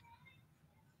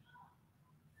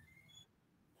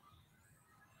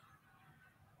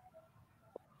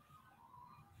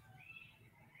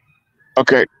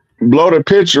 Okay, blow the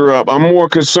picture up. I'm more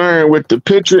concerned with the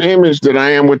picture image than I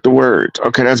am with the words.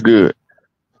 Okay, that's good.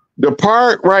 The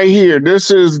part right here, this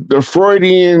is the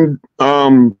Freudian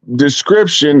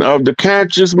description of the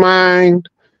conscious mind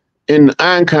and the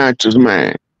unconscious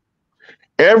mind.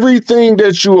 Everything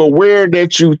that you're aware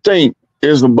that you think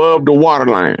is above the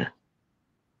waterline.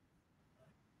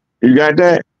 You got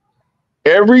that?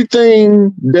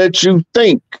 Everything that you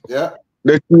think Yeah.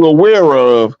 that you're aware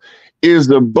of is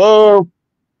above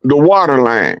the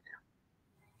waterline.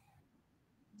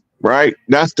 Right?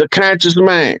 That's the conscious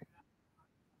mind.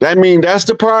 That means that's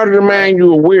the part of the mind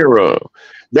you're aware of.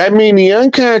 That means the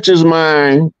unconscious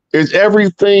mind is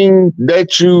everything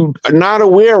that you are not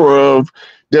aware of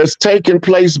that's taking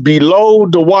place below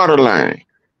the waterline.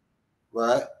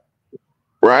 Right.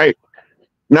 Right?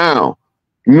 Now,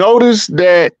 notice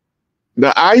that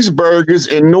the iceberg is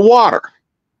in the water.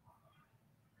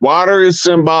 Water is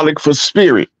symbolic for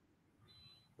spirit.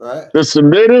 Right. The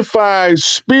solidified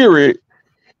spirit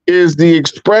is the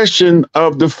expression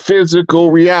of the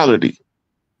physical reality.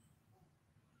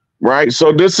 Right?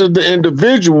 So this is the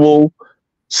individual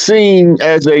seen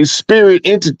as a spirit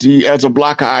entity, as a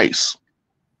block of ice.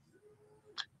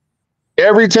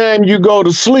 Every time you go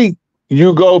to sleep,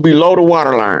 you go below the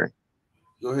waterline.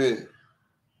 Go ahead.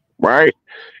 Right?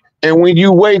 And when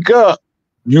you wake up,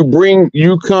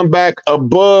 you come back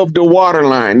above the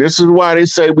waterline. This is why they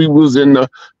say we was in the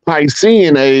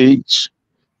Piscean age.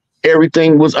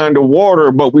 Everything was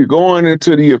underwater, but we're going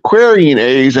into the Aquarian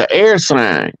age, an air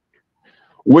sign.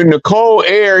 When the cold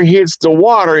air hits the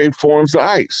water, it forms the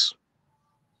ice.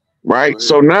 Right?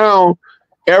 So now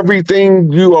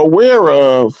everything you're aware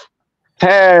of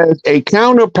has a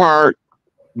counterpart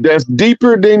that's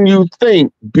deeper than you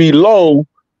think below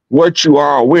what you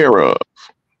are aware of.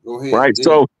 Go ahead. Right?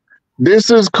 So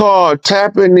this is called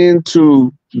tapping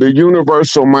into the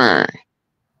universal mind.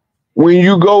 When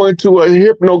you go into a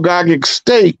hypnagogic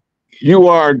state, you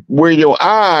are where your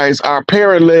eyes are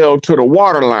parallel to the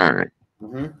waterline.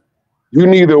 Mm-hmm. You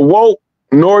neither woke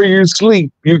nor you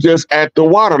sleep. You just at the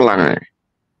waterline.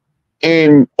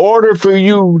 In order for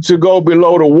you to go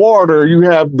below the water, you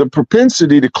have the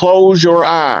propensity to close your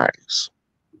eyes,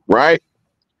 right?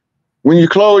 When you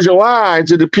close your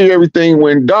eyes, it appears everything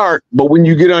went dark. But when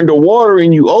you get underwater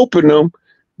and you open them,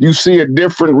 you see a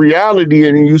different reality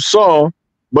than you saw,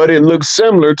 but it looks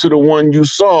similar to the one you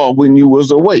saw when you was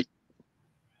awake,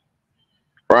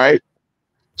 right?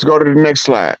 Let's go to the next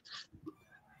slide.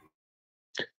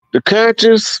 The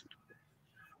conscious,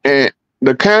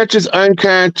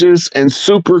 unconscious, and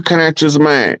superconscious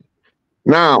mind.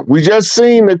 Now, we just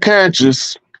seen the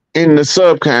conscious in the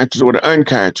subconscious or the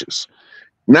unconscious.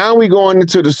 Now we going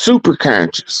into the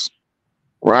superconscious,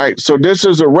 right? So this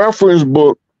is a reference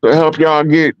book to help y'all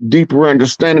get deeper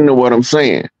understanding of what I'm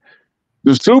saying.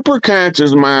 The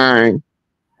superconscious mind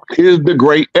is the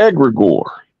great egregore.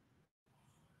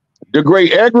 The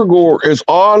great egregore is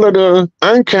all of the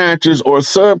unconscious or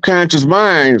subconscious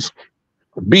minds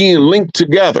being linked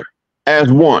together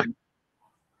as one,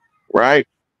 right?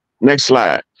 Next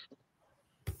slide.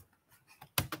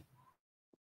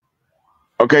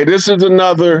 Okay, this is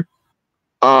another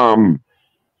way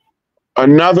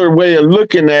of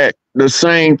looking at the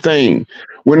same thing.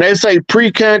 When they say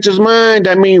preconscious mind,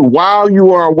 that means while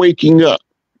you are waking up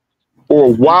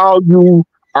or while you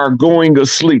are going to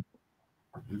sleep.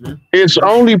 Mm-hmm. It's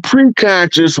only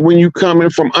preconscious when you come in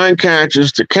from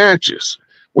unconscious to conscious.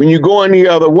 When you go in the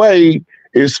other way,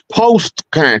 it's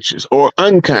post-conscious or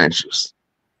unconscious,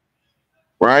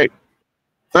 right?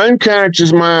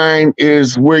 Unconscious mind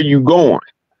is where you're going.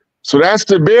 So that's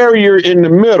the barrier in the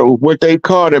middle, what they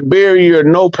call the barrier of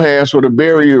no pass or the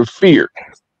barrier of fear.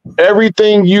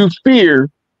 Everything you fear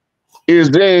is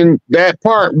in that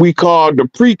part we call the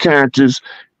preconscious,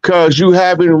 because you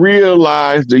haven't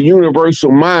realized the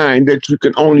universal mind that you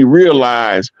can only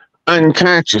realize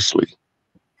unconsciously.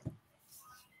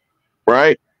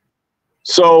 Right?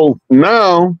 So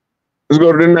now, let's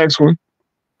go to the next one.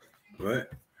 Right.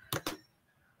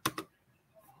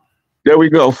 There we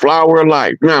go, flower of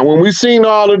life. Now, when we've seen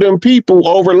all of them people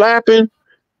overlapping,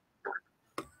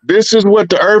 this is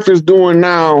what the earth is doing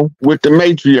now with the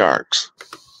matriarchs.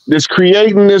 This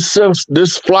creating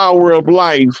this flower of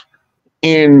life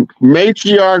in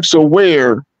matriarchs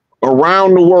aware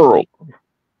around the world,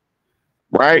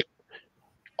 right?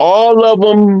 All of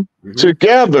them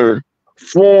together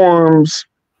forms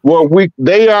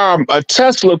they are a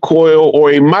Tesla coil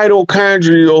or a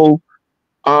mitochondrial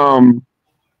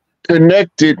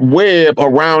connected web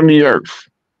around the earth.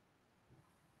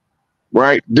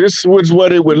 Right? This was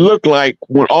what it would look like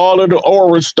when all of the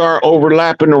auras start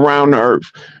overlapping around the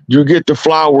earth. You get the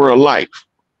flower of life.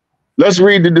 Let's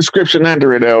read the description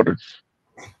under it, Elder.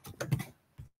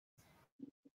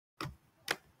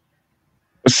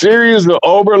 A series of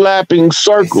overlapping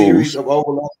circles. A series of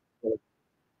overlapping.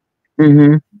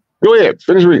 Mm-hmm. Go ahead,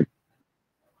 finish reading.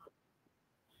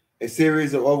 A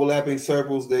series of overlapping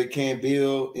circles that can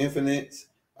build infinites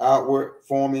outward,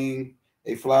 forming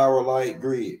a flower-like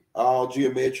grid. All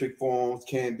geometric forms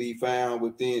can be found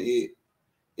within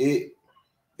it.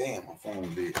 Damn, my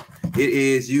phone did. It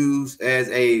is used as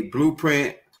a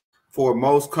blueprint for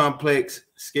most complex,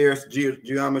 scarce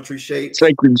geometry shapes.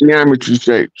 Sacred geometry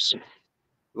shapes.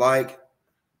 Like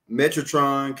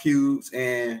Metatron cubes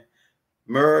and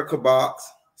Merkabah's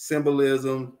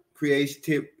symbolism,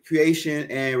 creation,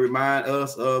 and remind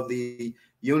us of the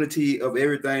unity of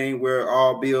everything. We're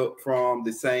all built from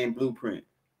the same blueprint.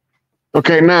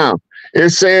 Okay, now it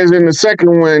says in the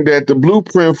second one that the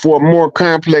blueprint for a more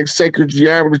complex sacred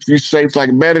geometry shapes like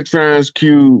Metatron's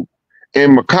cube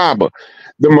and Merkabah.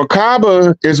 The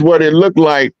Merkabah is what it looked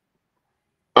like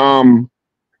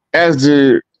as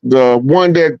the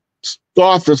one that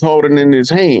Thoth is holding in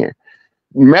his hand.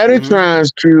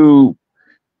 Metatron's cube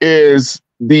is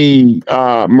the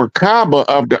Merkabah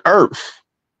of the earth.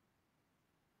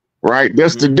 Right?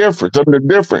 That's the difference.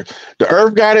 The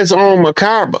earth got its own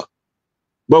Merkabah,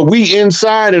 but we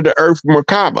inside of the earth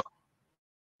Merkabah.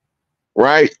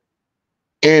 Right?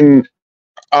 And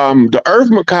the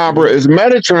earth Merkabah is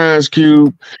Metatron's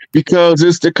cube because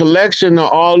it's the collection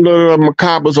of all the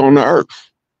Merkabahs on the earth.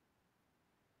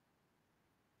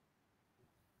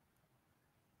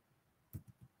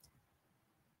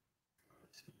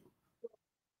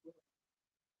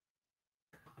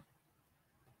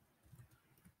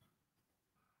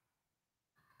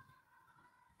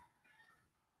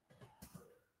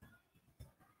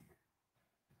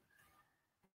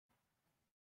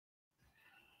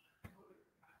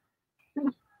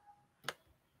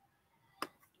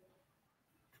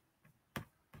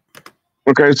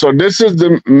 Okay, so this is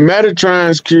the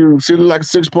Metatron's cube. See, like a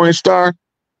 6-point star.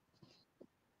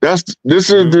 This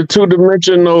is the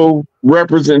two-dimensional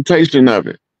representation of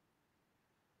it.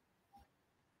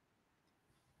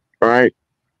 All right.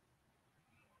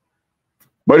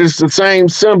 But it's the same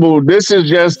symbol. This is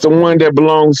just the one that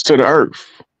belongs to the earth.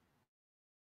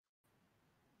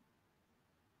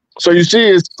 So you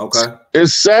see,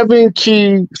 it's 7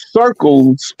 key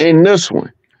circles in this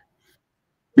one.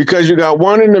 Because you got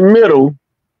 1 in the middle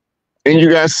and you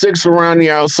got 6 around the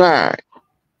outside.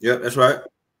 Yep, that's right.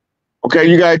 Okay,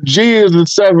 you got G is the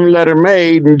 7-letter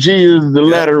made and G is the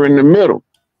letter in the middle.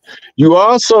 You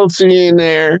also see in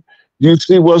there, you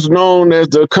see what's known as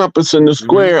the compass and the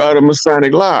square of the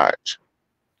Masonic Lodge.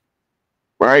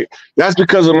 Right? That's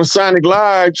because the Masonic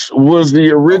Lodge was the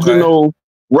original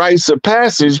rites of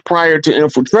passage prior to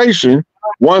infiltration.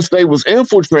 Once they was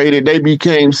infiltrated, they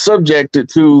became subjected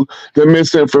to the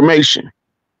misinformation,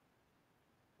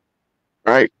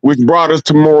 right? Which brought us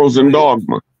to morals and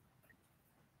dogma,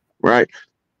 right?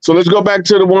 So let's go back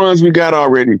to the ones we got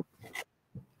already.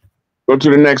 Go to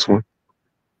the next one.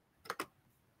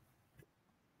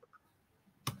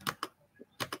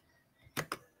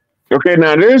 Okay,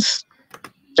 now this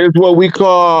is what we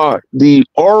call the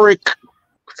auric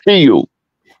field.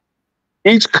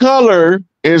 Each color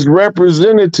is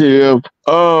representative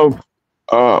of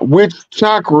which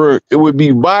chakra it would be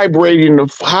vibrating the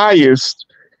highest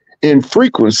in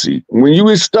frequency. When you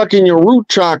is stuck in your root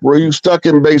chakra, you stuck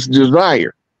in base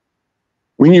desire.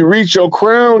 When you reach your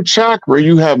crown chakra,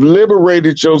 you have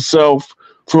liberated yourself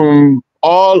from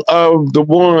all of the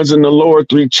ones in the lower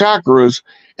 3 chakras,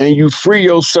 and you free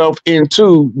yourself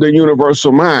into the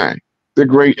universal mind, the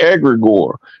great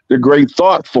egregore, the great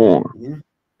thought form.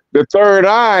 The third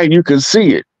eye, you can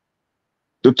see it.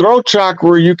 The throat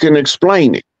chakra, you can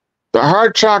explain it. The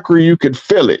heart chakra, you can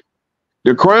feel it.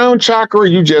 The crown chakra,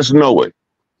 you just know it.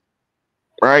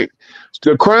 Right?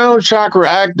 The crown chakra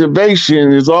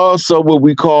activation is also what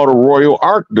we call the royal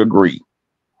arc degree.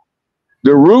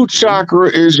 The root chakra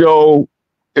is your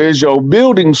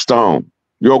building stone,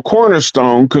 your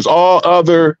cornerstone, because all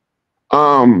other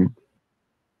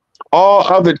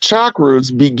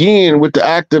chakras begin with the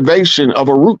activation of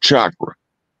a root chakra.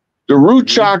 The root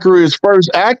chakra is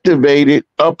first activated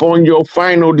up on your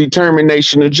final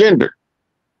determination of gender,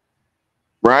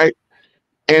 right?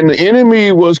 And the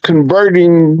enemy was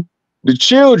converting the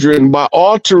children by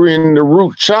altering the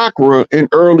root chakra in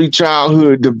early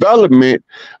childhood development,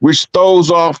 which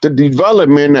throws off the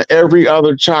development of every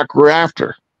other chakra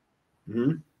after.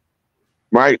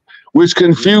 Right? which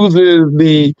confuses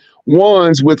the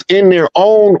ones within their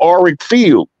own auric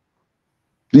field.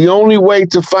 The only way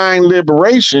to find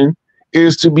liberation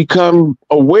is to become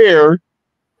aware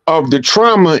of the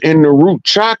trauma in the root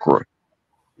chakra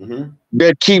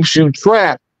that keeps you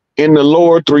trapped in the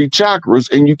lower three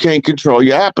chakras, and you can't control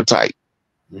your appetite.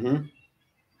 All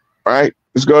right,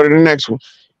 let's go to the next one.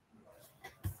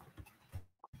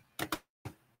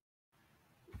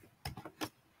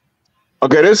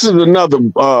 Okay, this is another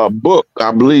book,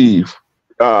 I believe,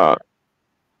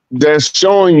 that's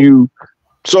showing you.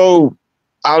 So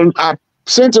I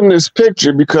sent him this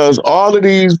picture because all of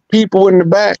these people in the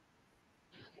back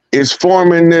is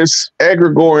forming this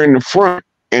egregore in the front,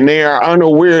 and they are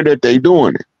unaware that they're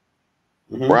doing it,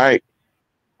 right?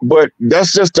 But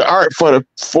that's just the art for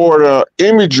the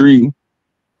imagery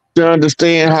to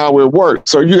understand how it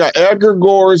works. So you got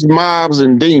egregores, mobs,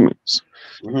 and demons.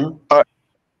 A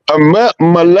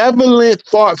malevolent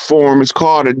thought form is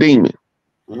called a demon,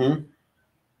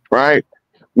 right?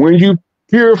 When you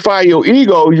purify your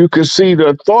ego, you can see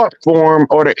the thought form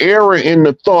or the error in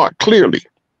the thought clearly,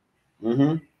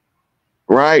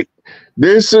 right?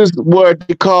 This is what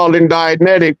they call in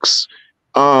Dianetics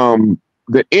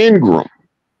the engram,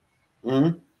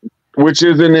 which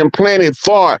is an implanted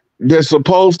thought that's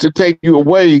supposed to take you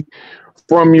away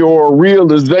from your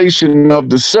realization of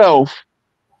the self,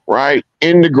 right,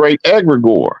 in the great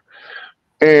egregore.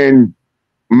 And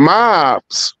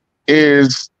mobs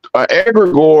is an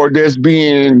egregore that's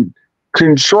being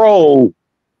controlled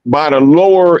by the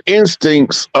lower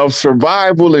instincts of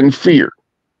survival and fear.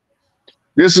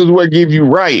 This is what gives you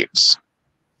riots.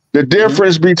 The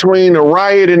difference between a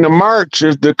riot and a march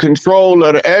is the control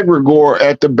of the egregore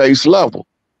at the base level,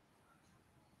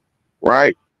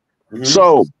 right?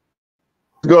 So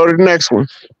go to the next one.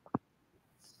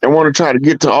 I want to try to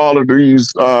get to all of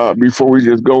these before we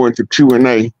just go into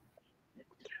Q&A.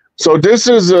 So this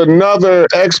is another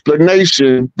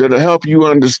explanation that'll help you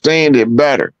understand it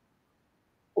better,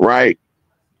 right?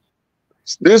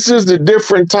 This is the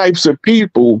different types of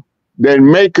people that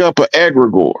make up an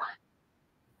egregore,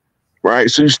 right?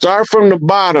 So you start from the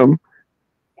bottom,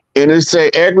 and it say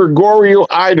egregorial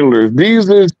idlers. These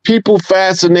are people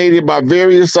fascinated by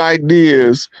various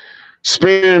ideas,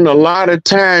 spending a lot of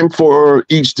time for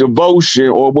each devotion,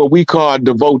 or what we call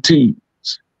devotees.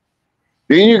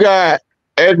 Then you got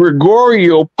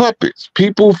egregorial puppets.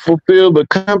 People fulfill the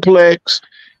complex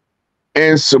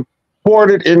and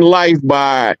supported in life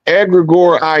by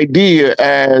egregore idea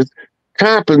as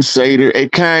compensator, a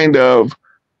kind of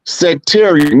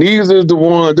sectarian. These are the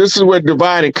ones, this is where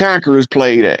divide and conquer is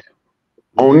played at,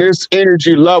 on this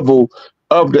energy level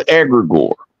of the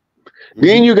egregore.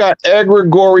 Then you got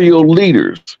egregorial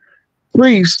leaders,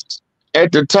 priests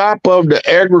at the top of the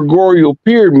egregorial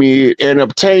pyramid, and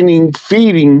obtaining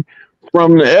feeding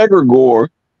from the egregore.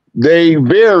 They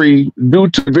vary due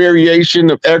to variation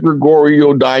of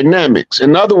egregorial dynamics.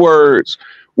 In other words,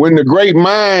 when the great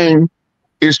mind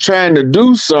is trying to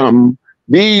do something,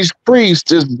 these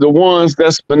priests is the ones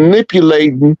that's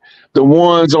manipulating the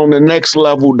ones on the next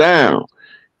level down.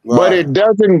 Right. But it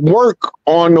doesn't work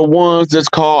on the ones that's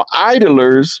called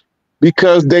idlers,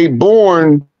 because they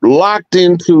born locked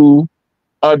into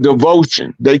a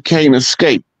devotion they can't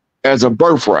escape as a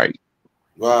birthright.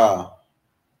 Wow.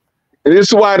 And this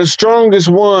is why the strongest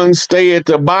ones stay at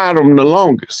the bottom the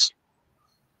longest.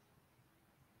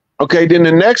 Okay, then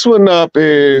the next one up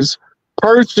is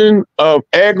person of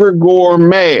egregore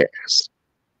mass.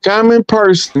 Common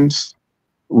persons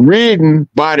ridden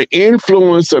by the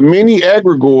influence of many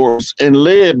egregores and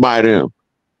led by them.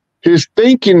 His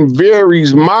thinking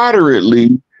varies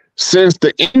moderately, since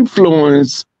the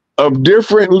influence of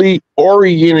differently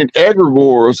oriented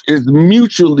egregores is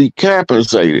mutually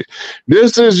compensated.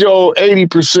 This is your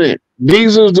 80%.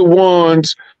 These are the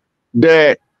ones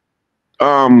that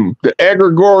the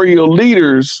egregorial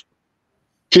leaders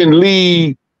can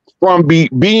lead from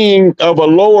being of a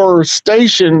lower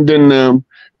station than them.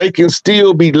 They can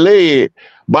still be led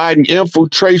by the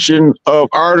infiltration of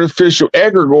artificial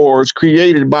egregores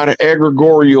created by the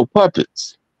egregorial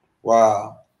puppets.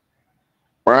 Wow.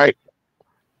 Right?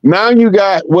 Now you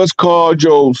got what's called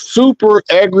your super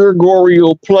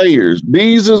egregorial players.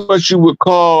 These are what you would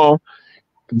call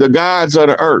the gods of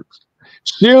the earth.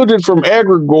 Shielded from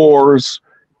egregores,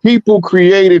 people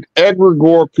created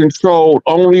egregore controlled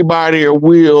only by their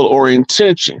will or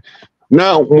intention.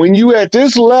 Now, when you at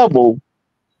this level,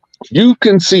 you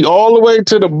can see all the way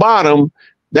to the bottom.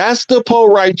 That's the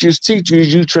po-righteous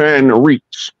teachers you trying to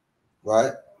reach.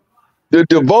 Right. The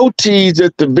devotees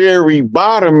at the very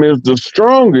bottom is the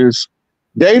strongest.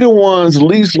 They the ones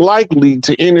least likely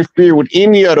to interfere with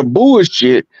any of the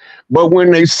bullshit, But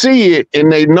when they see it and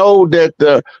they know that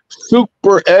the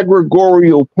super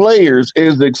egregorial players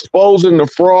is exposing the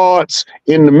frauds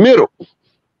in the middle,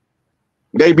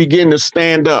 they begin to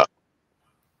stand up.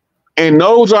 And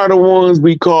those are the ones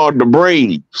we call the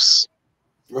braves.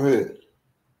 Go ahead.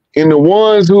 And the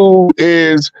ones who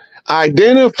is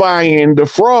identifying the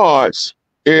frauds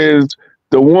is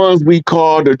the ones we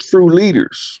call the true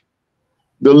leaders.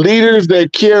 The leaders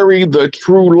that carry the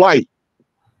true light.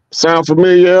 Sound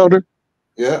familiar, Elder?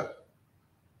 Yeah.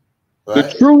 Right.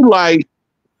 The true light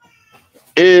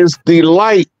is the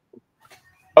light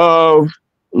of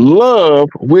love,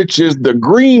 which is the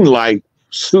green light,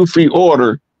 Sufi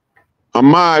order,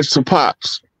 homage to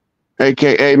Pops,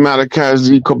 aka Malachi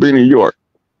Z. Kobina York.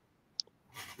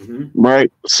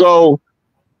 Right? So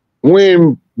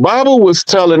when Baba was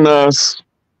telling us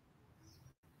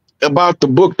about the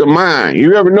book The Mind,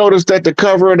 you ever notice that the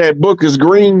cover of that book is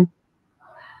green?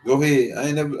 Go ahead. I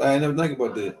ain't never think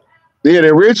about that. Yeah, the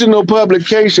original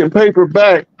publication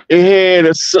paperback, it had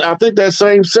I think that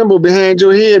same symbol behind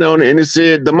your head on it, and it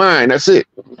said The Mind. That's it.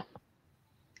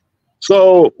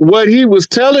 So what he was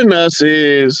telling us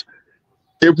is,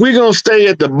 if we're gonna stay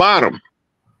at the bottom,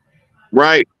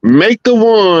 right, make the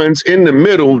ones in the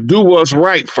middle do what's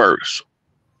right first,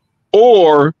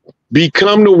 or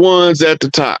become the ones at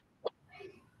the top.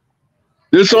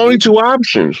 There's only two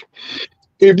options.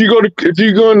 If you're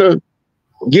gonna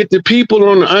get the people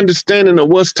on the understanding of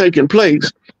what's taking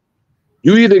place,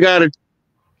 you either got to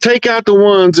take out the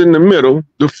ones in the middle.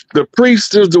 The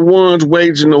priest is the ones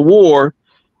waging the war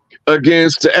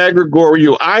against the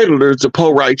egregorial idlers, the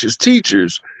po-righteous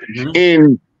teachers.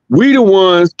 And we the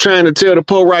ones trying to tell the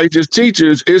po-righteous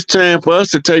teachers it's time for us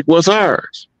to take what's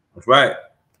ours. That's right.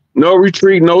 No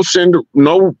retreat, no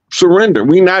surrender.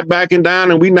 We not backing down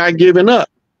and we not giving up.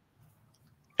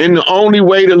 And the only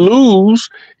way to lose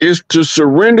is to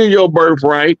surrender your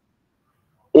birthright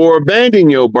or abandon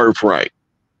your birthright.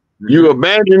 You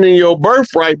abandoning your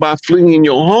birthright by fleeing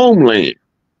your homeland,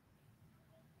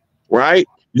 right?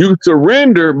 You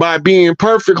surrender by being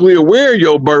perfectly aware of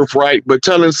your birthright, but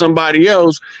telling somebody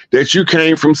else that you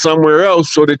came from somewhere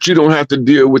else so that you don't have to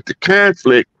deal with the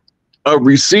conflict of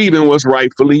receiving what's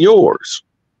rightfully yours.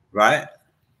 Right.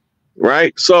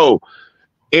 Right. So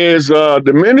as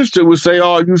the minister would say,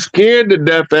 "Oh, you scared to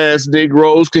death ass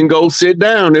Negroes can go sit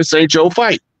down. This ain't your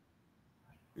fight."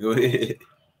 Go ahead.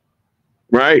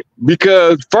 Right?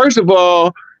 Because first of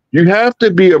all, you have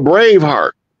to be a brave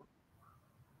heart.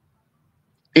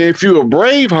 If you're a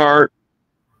brave heart,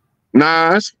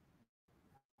 Nas,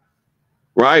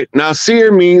 right?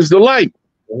 Nasir means the light.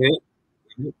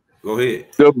 Go ahead.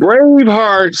 The brave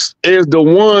hearts is the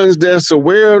ones that's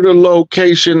aware of the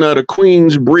location of the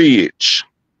Queen's Bridge.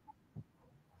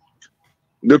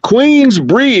 The Queen's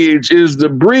Bridge is the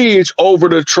bridge over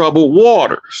the troubled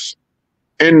waters.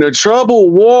 And the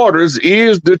troubled waters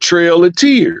is the Trail of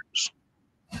Tears.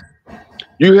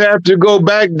 You have to go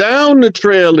back down the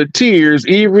Trail of Tears,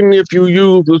 even if you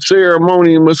use the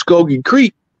ceremony in Muskogee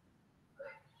Creek,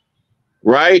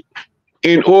 right?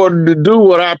 In order to do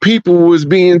what our people was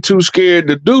being too scared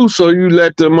to do, so you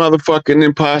let the motherfucking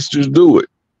imposters do it.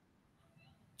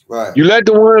 Right. You let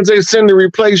the ones they send to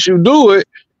replace you do it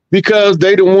because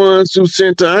they the ones who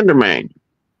sent to undermine you.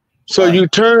 So you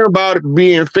turn about it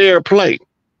being fair play.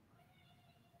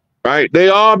 Right? They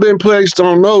all been placed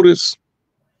on notice.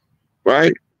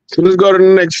 Right? So let's go to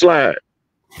the next slide.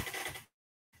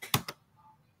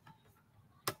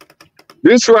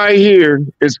 This right here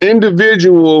is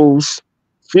individuals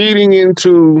feeding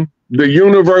into the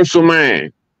universal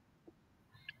mind.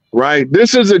 Right?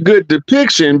 This is a good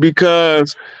depiction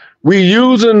because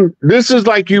this is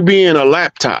like you being a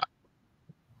laptop.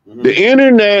 The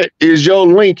internet is your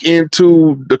link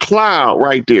into the cloud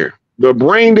right there. The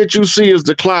brain that you see is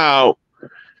the cloud.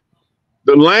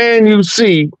 The land you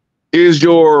see is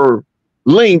your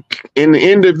link, and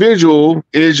the individual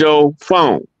is your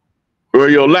phone or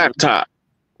your laptop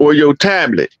or your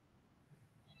tablet,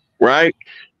 right?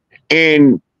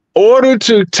 In order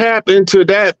to tap into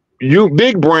that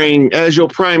big brain as your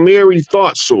primary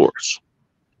thought source,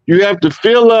 you have to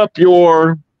fill up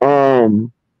your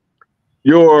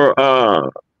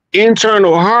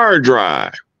internal hard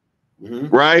drive,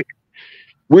 right?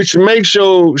 Which makes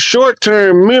your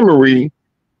short-term memory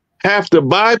have to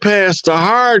bypass the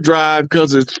hard drive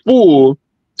because it's full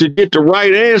to get the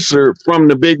right answer from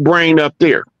the big brain up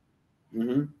there.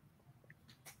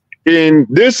 And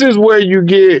this is where you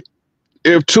get,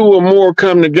 if two or more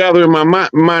come together in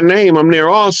my name, I'm there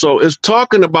also. It's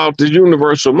talking about the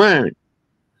universal mind.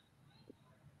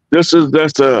 That's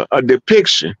a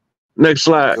depiction. Next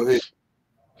slide.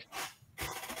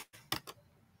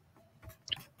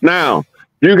 Now,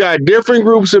 you got different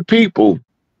groups of people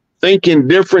thinking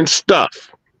different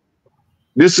stuff.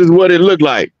 This is what it looked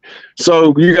like.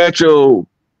 So you got your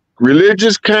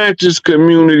religious conscious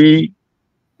community,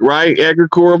 right?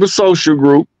 Egregore of a social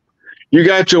group. You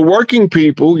got your working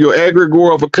people, your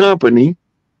egregore of a company,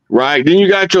 right? Then you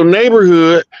got your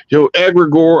neighborhood, your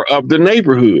egregore of the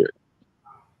neighborhood.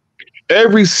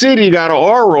 Every city got an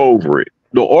aura over it.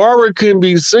 The aura can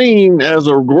be seen as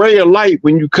a ray of light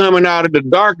when you're coming out of the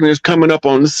darkness, coming up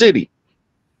on the city.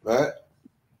 Right.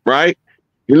 Right?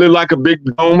 You look like a big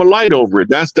dome of light over it.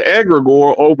 That's the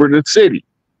egregore over the city.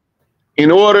 In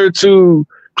order to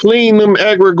clean them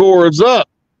egregores up,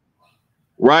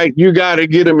 right, you got to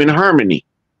get them in harmony.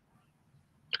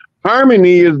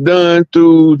 Harmony is done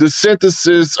through the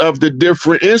synthesis of the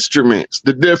different instruments.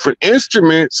 The different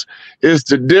instruments is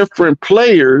the different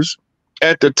players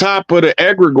at the top of the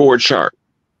egregore chart.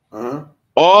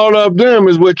 All of them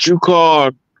is what you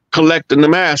call collecting the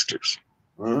masters.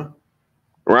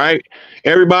 Right?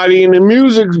 Everybody in the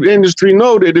music industry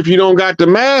know that if you don't got the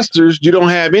masters, you don't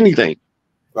have anything.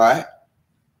 Right.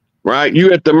 Right?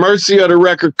 You at the mercy of the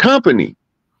record company.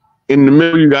 In the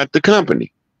middle, you got the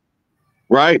company.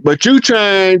 Right? But you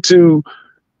trying to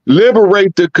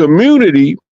liberate the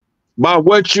community by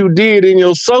what you did in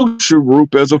your social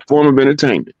group as a form of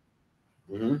entertainment.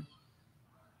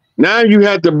 Now you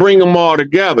have to bring them all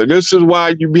together. This is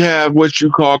why you have what you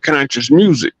call conscious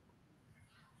music.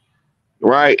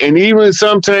 Right? And even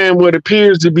sometimes what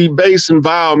appears to be bass and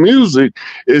vowel music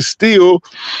is still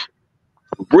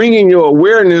bringing your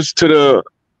awareness to the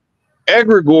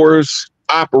egregore's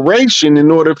operation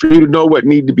in order for you to know what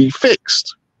need to be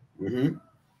fixed.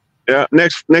 Yeah.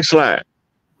 Next slide.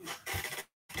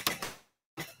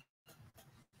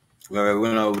 Well, we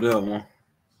went over there,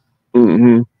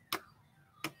 man.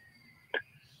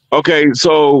 Okay,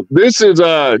 so this is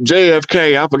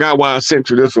JFK. I forgot why I sent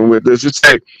you this one with this. It's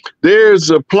like there's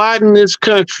a plot in this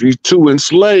country to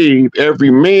enslave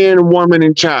every man, woman,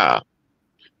 and child.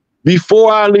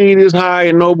 Before I leave this high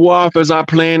and noble office, I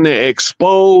plan to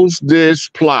expose this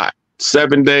plot.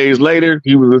 7 days later,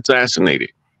 he was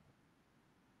assassinated.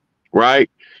 Right?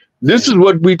 This is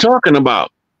what we're talking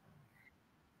about.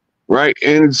 Right?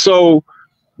 And so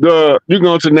you can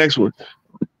go to the next one.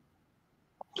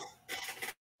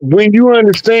 When you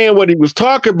understand what he was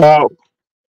talking about,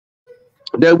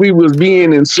 that we was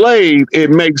being enslaved, it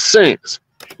makes sense.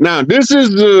 Now, this is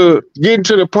getting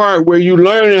to the part where you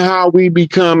learning how we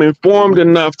become informed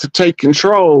enough to take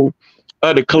control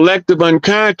of the collective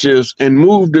unconscious and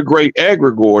move the great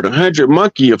egregore. The 100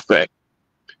 monkey effect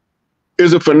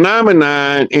is a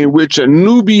phenomenon in which a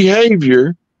new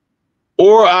behavior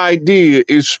or idea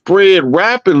is spread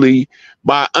rapidly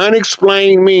by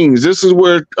unexplained means. This is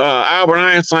where Albert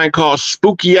Einstein calls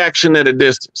spooky action at a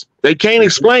distance. They can't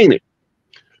explain it.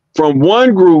 From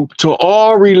one group to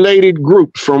all related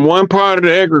groups, from one part of the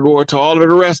egregore to all of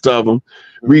the rest of them,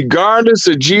 regardless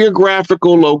of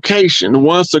geographical location,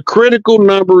 once a critical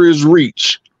number is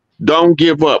reached, don't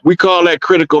give up. We call that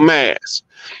critical mass.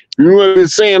 You know what I've been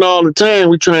saying all the time?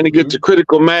 We're trying to get to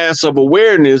critical mass of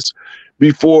awareness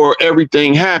before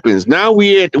everything happens. Now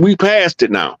we passed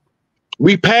it now.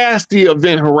 We passed the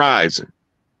event horizon,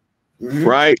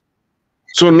 right?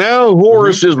 So now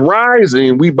Horus is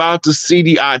rising. We about to see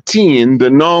the Aten, the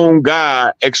known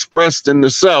God expressed in the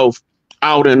self,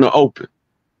 out in the open,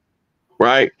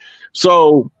 right?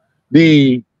 So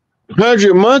the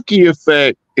 100 monkey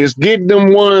effect is getting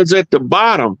them ones at the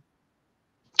bottom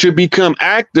to become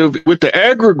active with the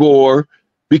egregore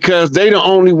because they the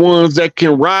only ones that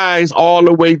can rise all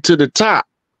the way to the top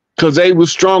because they were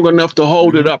strong enough to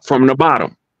hold it up from the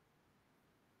bottom.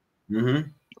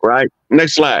 Right?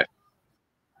 Next slide.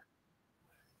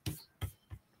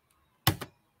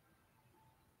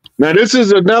 Now, this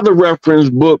is another reference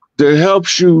book that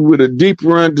helps you with a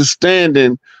deeper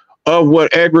understanding of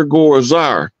what egregores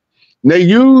are. They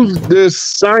use this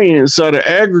science of the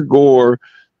egregore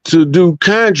to do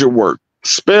conjure work,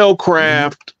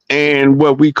 spellcraft, and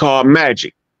what we call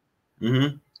magic.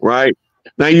 Right?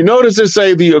 Now, you notice it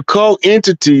say the occult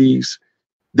entities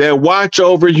that watch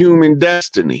over human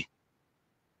destiny.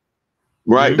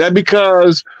 Right? That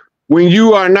because when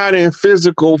you are not in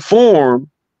physical form,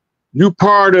 you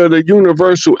part of the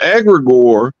universal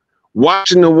egregore,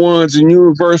 watching the ones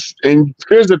in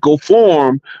physical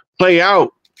form play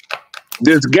out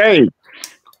this game.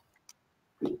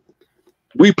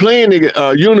 We playing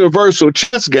a universal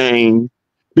chess game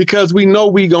because we know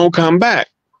we gonna come back.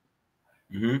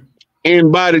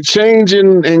 And by the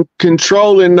changing and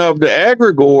controlling of the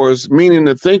egregores, meaning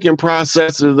the thinking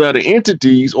processes of the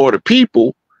entities or the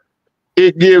people,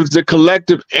 it gives the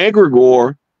collective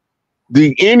egregore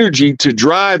the energy to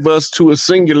drive us to a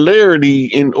singularity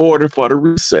in order for the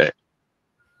reset.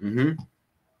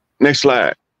 Next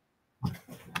slide.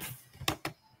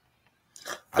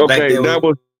 Okay,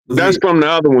 that's from the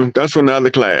other one. That's from the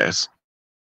other class.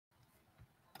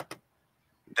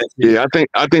 Yeah,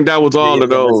 I think that was all of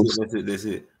those. That's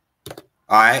it.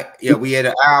 All right. Yeah, we had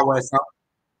an hour or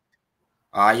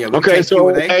something. Yeah. Okay, so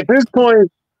at this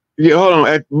point, yeah, hold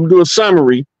on. We'll do a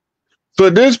summary. So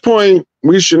at this point,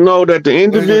 we should know that the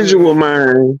individual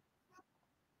mind.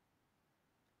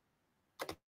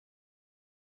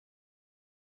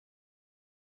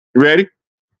 You ready?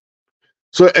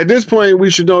 So at this point, we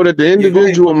should know that the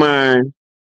individual mind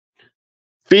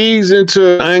feeds into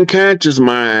the unconscious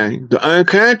mind. The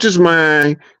unconscious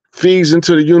mind feeds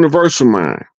into the universal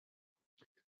mind.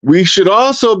 We should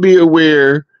also be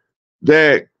aware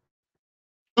that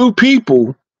two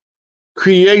people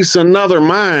creates another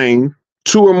mind,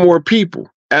 two or more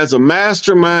people, as a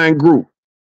mastermind group,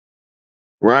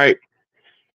 right?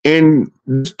 And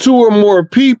two or more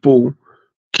people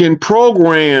can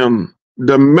program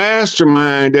the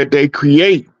mastermind that they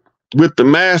create with the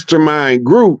mastermind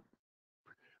group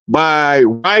by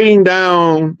writing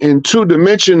down in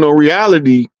two-dimensional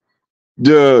reality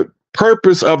the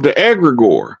purpose of the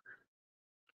egregore.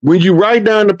 When you write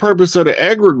down the purpose of the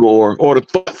egregore or the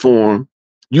thought form,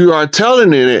 you are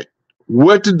telling it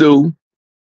what to do,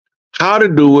 how to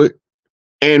do it,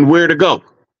 and where to go,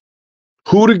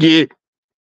 who to get,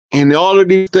 and all of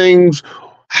these things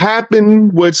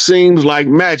happen what seems like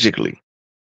magically,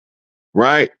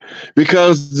 right?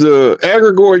 Because the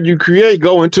egregore you create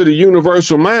go into the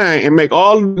universal mind and make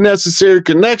all the necessary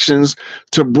connections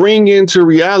to bring into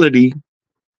reality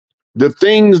the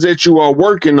things that you are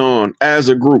working on as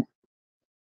a group,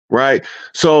 right?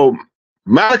 So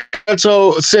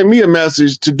Malachi sent me a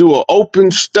message to do an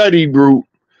open study group,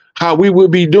 how we will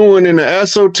be doing in the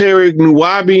esoteric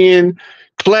Nubian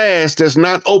class that's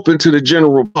not open to the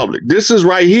general public. This is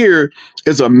right here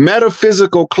is a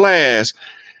metaphysical class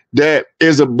that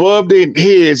is above the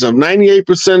heads of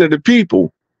 98% of the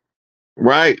people,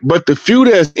 right? But the few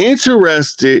that's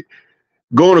interested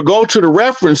going to go to the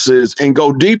references and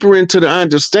go deeper into the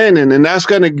understanding, and that's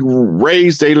going to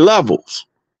raise their levels,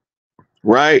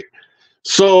 right?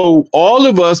 So all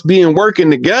of us being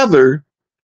working together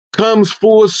comes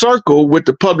full circle with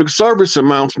the public service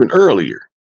announcement earlier,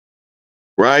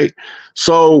 right?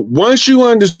 So once you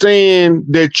understand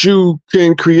that you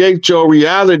can create your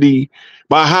reality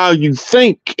by how you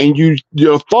think, and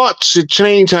your thoughts should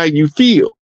change how you feel.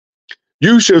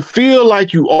 You should feel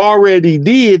like you already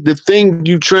did the thing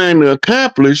you're trying to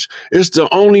accomplish. It's the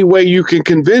only way you can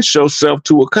convince yourself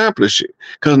to accomplish it.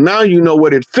 Because now you know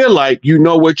what it feel like. You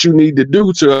know what you need to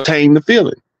do to attain the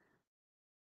feeling.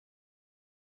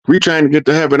 We're trying to get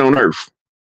to heaven on earth.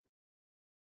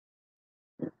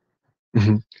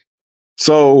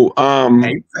 So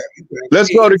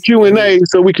let's go to Q&A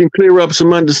so we can clear up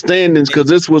some understandings, because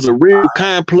this was a real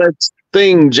complex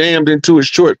thing jammed into a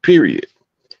short period.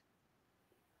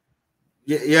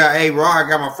 Yeah. Hey, Rod, I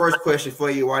got my first question for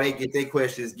you while they get their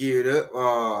questions geared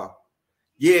up.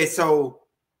 Yeah, so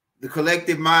the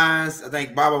collective minds, I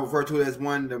think Bob referred to it as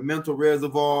one, the mental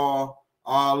reservoir,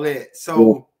 all that.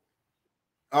 So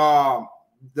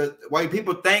the way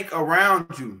people think around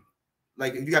you,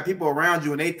 like if you got people around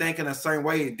you and they think in a certain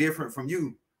way different from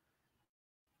you.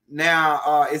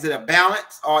 Now, is it a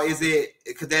balance, or is it,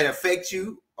 could that affect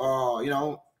you?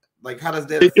 Like how does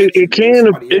that affect you?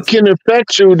 It can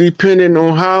affect you depending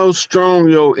on how strong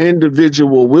your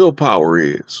individual willpower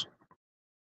is.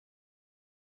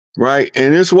 Right.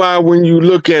 And it's why when you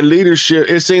look at leadership,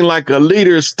 it seems like a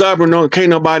leader is stubborn, can't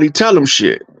nobody tell them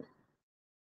shit.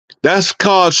 That's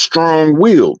called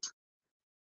strong-willed.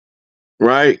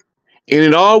 Right. And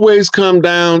it always comes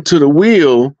down to the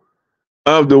will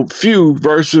of the few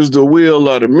versus the will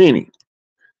of the many.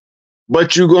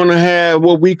 But you're going to have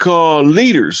what we call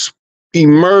leaders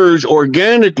emerge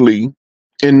organically,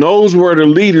 and those were the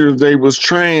leaders they was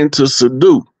trying to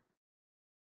subdue.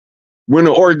 When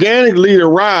an organic leader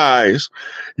rise,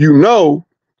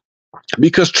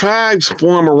 because tribes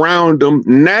form around them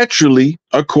naturally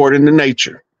according to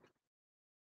nature.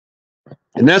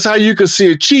 And that's how you can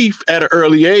see a chief at an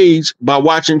early age, by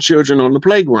watching children on the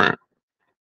playground.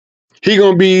 He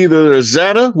gonna be either a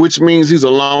Zeta, which means he's a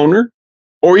loner,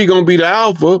 or he gonna be the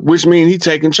Alpha, which means he's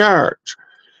taking charge.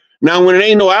 Now, when it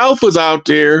ain't no alphas out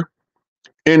there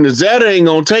and the Zeta ain't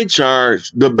gonna take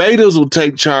charge, the betas will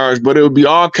take charge, but it'll be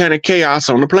all kind of chaos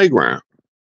on the playground.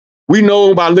 We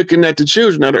know by looking at the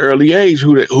children at an early age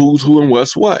who's who and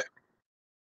what's what.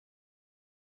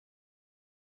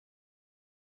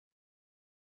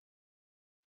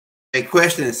 A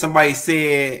question. Somebody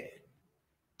said,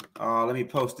 let me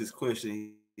post this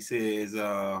question. He says,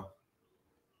 by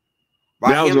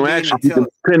I was him gonna being ask you, you can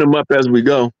intelligent. pin them up as we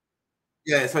go.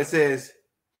 Yeah, so it says,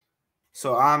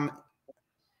 so I'm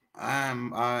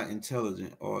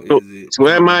intelligent, or So, is it so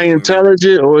am I common for everyone?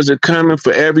 intelligent, or is it common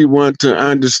for everyone to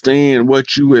understand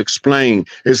what you explain?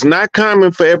 It's not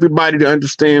common for everybody to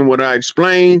understand what I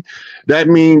explain. That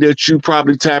means that you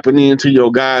probably tapping into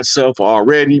your God self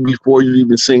already before you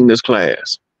even seen this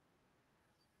class.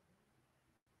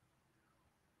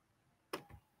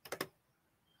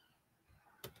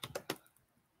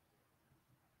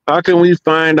 How can we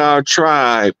find our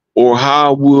tribe, or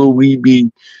how will we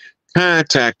be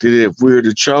contacted if we're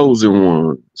the chosen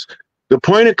ones? The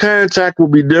point of contact will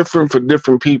be different for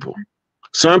different people.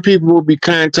 Some people will be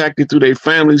contacted through their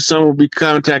family. Some will be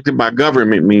contacted by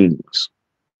government means,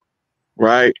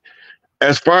 right?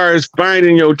 As far as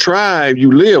finding your tribe,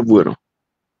 you live with them.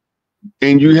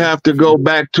 And you have to go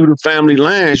back to the family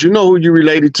lines. You know who you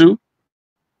related to.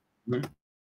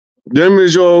 Them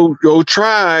is your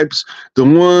tribes, the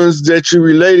ones that you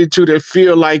related to that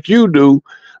feel like you do.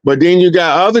 But then you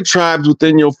got other tribes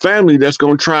within your family that's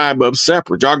going to tribe up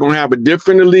separate. Y'all going to have a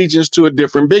different allegiance to a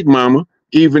different big mama,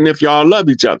 even if y'all love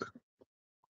each other.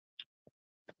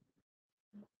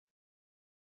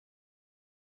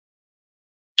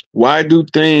 Why do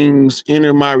things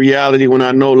enter my reality when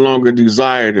I no longer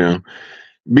desire them?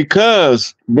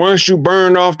 Because once you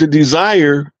burn off the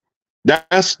desire,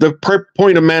 that's the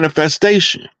point of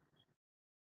manifestation.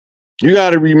 You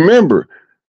got to remember,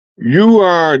 you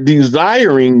are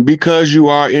desiring because you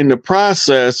are in the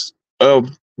process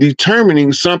of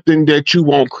determining something that you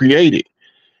want created.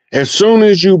 As soon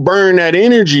as you burn that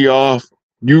energy off,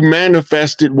 you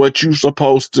manifested what you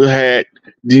supposed to had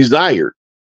desired.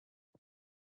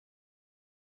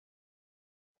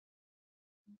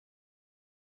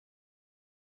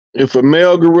 If a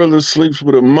male gorilla sleeps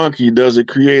with a monkey, does it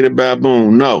create a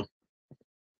baboon? No.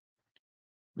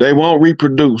 They won't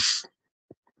reproduce.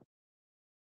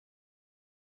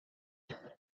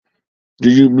 Do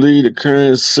you believe the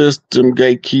current system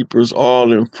gatekeepers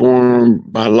all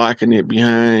informed by locking it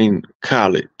behind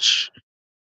college?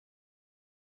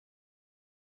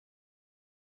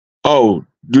 Oh,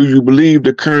 do you believe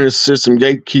the current system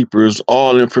gatekeepers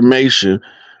all information?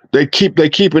 They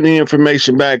keeping the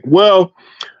information back. Well,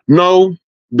 no,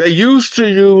 they used to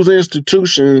use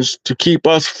institutions to keep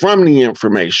us from the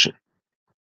information,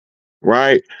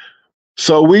 right?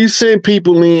 So we send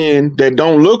people in that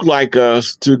don't look like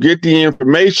us to get the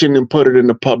information and put it in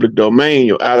the public domain.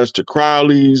 Your Aleister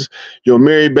Crowleys, your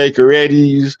Mary Baker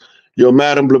Eddies, your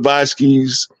Madame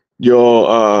Blavatsky's,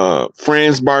 your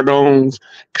Franz Bardons,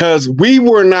 because we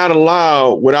were not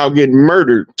allowed, without getting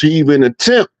murdered, to even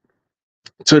attempt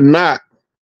to knock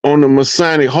on the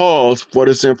Masonic halls for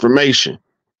this information.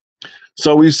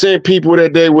 So we sent people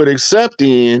that they would accept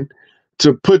in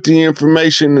to put the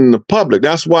information in the public.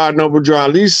 That's why Noble Drew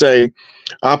Ali say,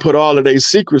 I put all of their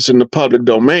secrets in the public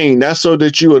domain. That's so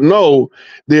that you will know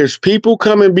there's people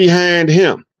coming behind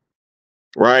him,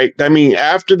 right? I mean,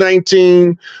 after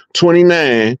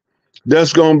 1929,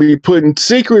 that's going to be putting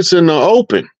secrets in the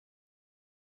open.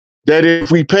 That if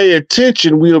we pay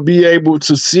attention, we'll be able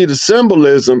to see the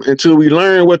symbolism until we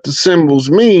learn what the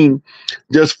symbols mean.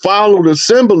 Just follow the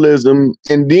symbolism,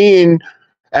 and then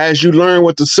as you learn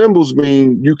what the symbols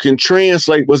mean, you can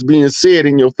translate what's being said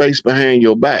in your face behind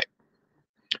your back.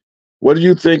 What do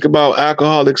you think about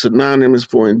Alcoholics Anonymous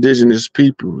for indigenous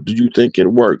people? Do you think it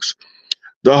works?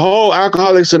 The whole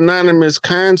Alcoholics Anonymous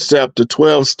concept, the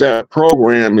 12-step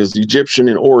program, is Egyptian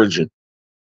in origin.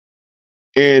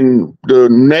 And the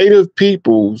native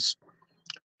peoples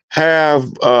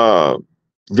have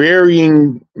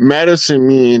varying medicine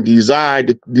men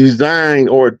designed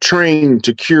or trained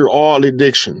to cure all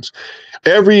addictions.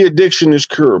 Every addiction is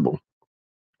curable.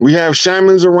 We have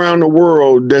shamans around the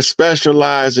world that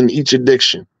specialize in each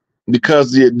addiction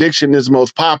because the addiction is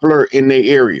most popular in their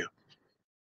area.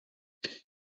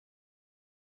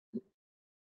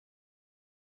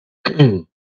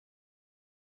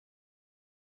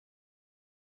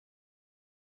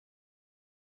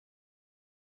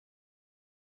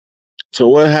 So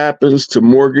what happens to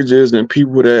mortgages and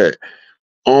people that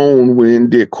own when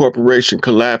the corporation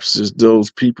collapses? Those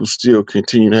people still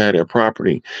continue to have their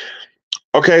property.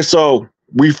 Okay, so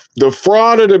the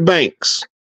fraud of the banks,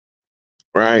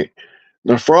 right?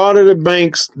 The fraud of the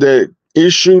banks that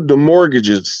issued the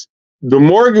mortgages. The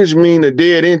mortgage mean a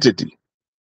dead entity.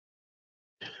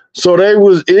 So they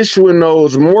was issuing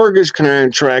those mortgage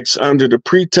contracts under the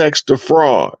pretext of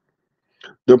fraud.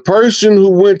 The person who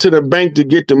went to the bank to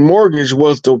get the mortgage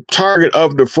was the target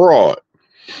of the fraud.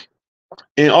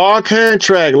 In all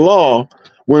contract law,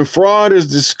 when fraud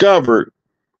is discovered,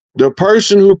 the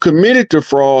person who committed the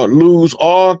fraud lose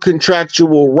all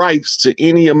contractual rights to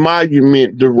any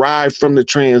emolument derived from the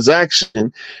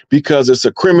transaction because it's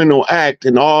a criminal act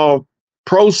and all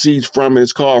proceeds from it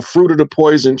is called fruit of the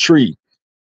poison tree.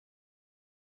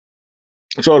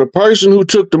 So the person who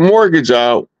took the mortgage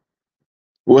out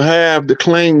will have the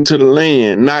claim to the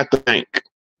land, not the bank.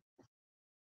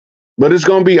 But it's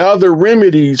going to be other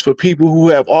remedies for people who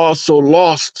have also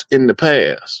lost in the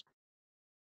past.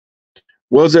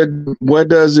 What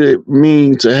does it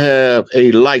mean to have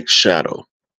a light shadow?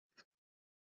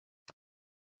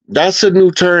 That's a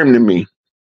new term to me.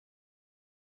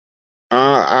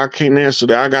 I can't answer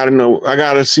that. I gotta know. I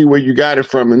gotta see where you got it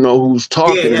from and know who's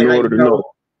talking in order to know.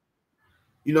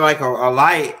 You know, like a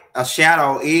light, a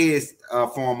shadow is a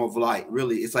form of light.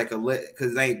 Really, it's like a lit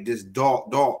because it ain't just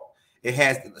dark. It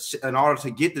has, in order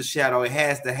to get the shadow, it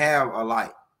has to have a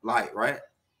light, right?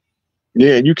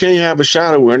 Yeah, you can't have a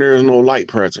shadow when there is no light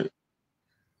present.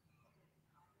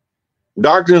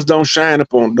 Darkness don't shine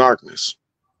upon darkness.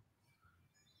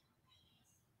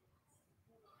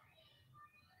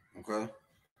 Okay.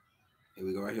 Here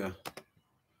we go right here.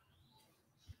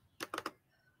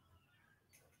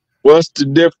 What's the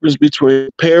difference between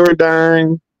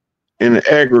paradigm and an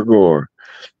egregore?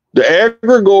 The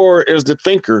egregore is the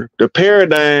thinker. The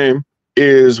paradigm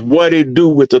is what it do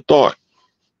with the thought.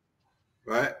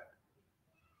 Right.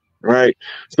 Right.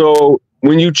 So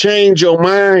when you change your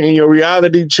mind and your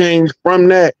reality change from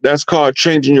that, that's called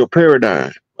changing your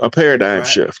paradigm, a paradigm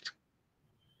shift.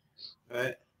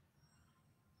 Right.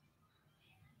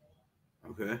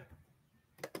 Okay.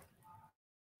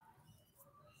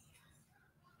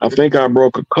 I think I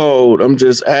broke a code. I'm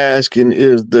just asking,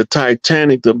 is the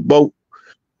Titanic, the boat,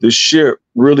 the ship,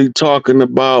 really talking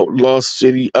about lost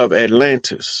city of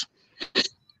Atlantis?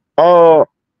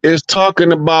 It's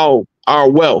talking about our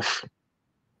wealth.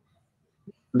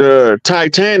 The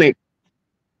Titanic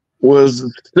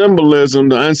was symbolism,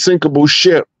 the unsinkable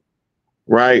ship,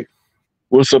 right?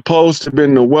 Was supposed to have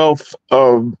been the wealth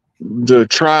of the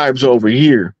tribes over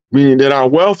here, meaning that our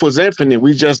wealth was infinite.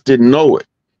 We just didn't know it.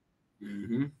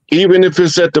 Mm-hmm. Even if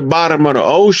it's at the bottom of the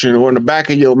ocean or in the back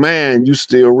of your mind, you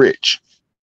still rich.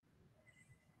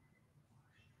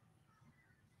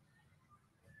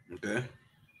 Okay.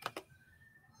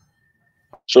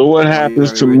 So what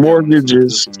happens to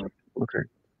mortgages? Okay.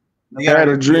 Had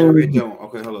a dream.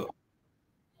 Okay, hold up.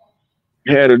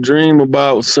 Had a dream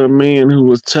about some man who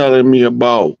was telling me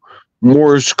about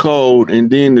Morse code, and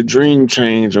then the dream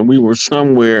changed, and we were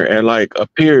somewhere at like a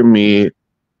pyramid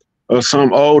or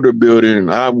some older building,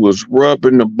 and I was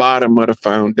rubbing the bottom of the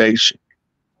foundation.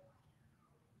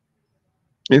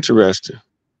 Interesting.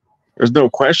 There's no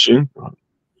question.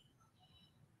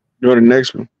 Go to the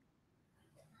next one.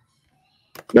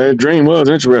 That dream was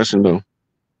interesting, though.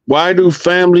 Why do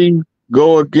family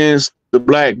go against the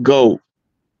black goat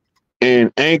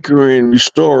and anchor and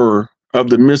restorer of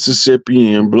the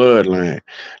Mississippian bloodline?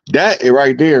 That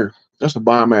right there, that's a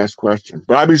bomb-ass question.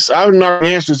 But I've known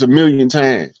answers a million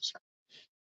times.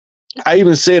 I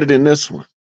even said it in this one.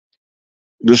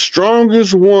 The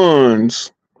strongest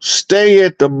ones stay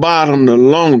at the bottom the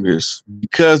longest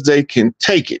because they can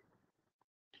take it.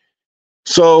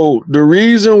 So the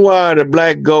reason why the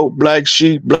black goat, black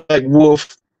sheep, black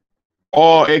wolf,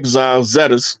 all exile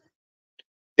Zetas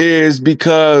is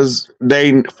because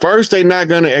they're not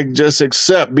gonna just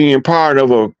accept being part of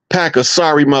a pack of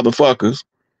sorry motherfuckers.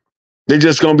 They're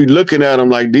just gonna be looking at them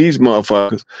like these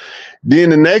motherfuckers. Then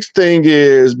the next thing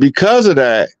is, because of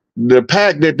that, the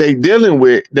pack that they dealing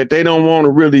with, that they don't want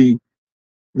to really,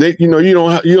 you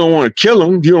don't want to kill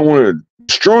them, you don't want to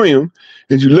destroy them,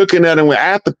 and you're looking at them with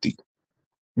apathy.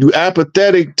 You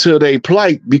apathetic to their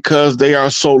plight because they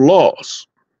are so lost.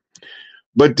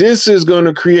 But this is going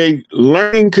to create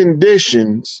learning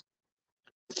conditions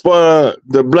for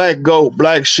the black goat,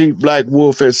 black sheep, black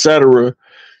wolf, etc.,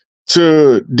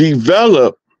 to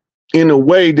develop in a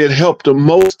way that helped the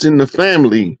most in the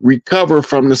family recover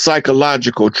from the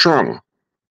psychological trauma.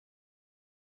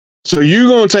 So you're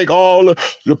going to take all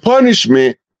the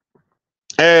punishment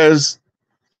as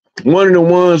one of the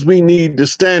ones we need to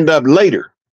stand up later.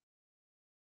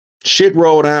 Shit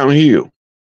roll downhill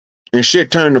and shit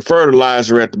turn to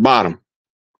fertilizer at the bottom.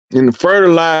 And the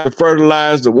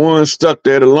fertilize the ones stuck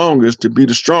there the longest to be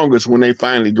the strongest when they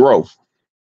finally grow.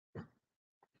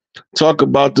 Talk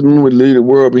about the movie Leave the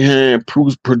World Behind,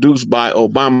 produced by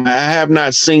Obama. I have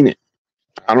not seen it.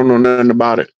 I don't know nothing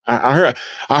about it. I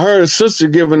heard a sister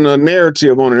giving a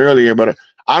narrative on it earlier, but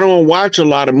I don't watch a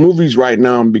lot of movies right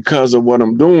now because of what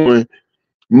I'm doing.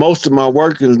 most of my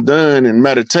work is done in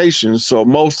meditation. So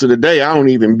most of the day, I don't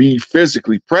even be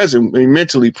physically present,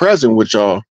 mentally present with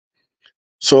y'all.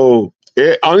 So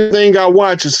only thing I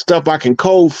watch is stuff I can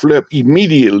cold flip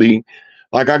immediately.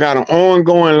 Like I got an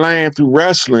ongoing line through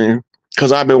wrestling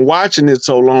because I've been watching it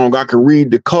so long. I can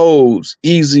read the codes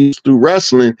easy through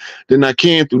wrestling than I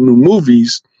can through new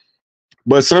movies.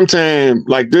 But sometimes,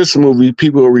 like this movie,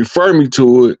 people will refer me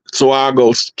to it, so I'll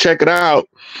go check it out.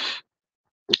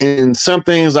 And some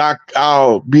things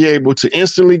I'll be able to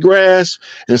instantly grasp,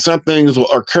 and some things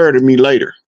will occur to me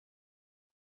later.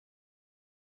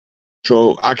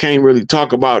 So I can't really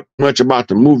talk about much about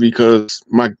the movie because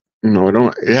it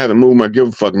haven't moved my give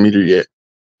a fuck meter yet.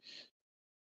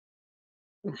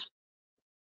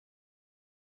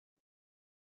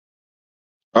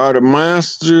 Are the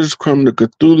monsters from the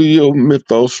Cthulhu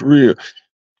mythos real?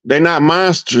 They're not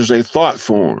monsters, they thought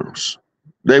forms.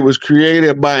 They was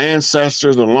created by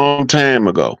ancestors a long time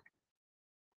ago.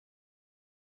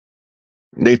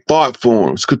 They thought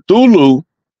forms. Cthulhu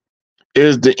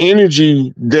is the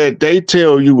energy that they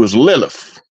tell you is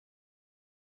Lilith.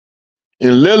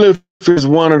 And Lilith is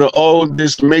one of the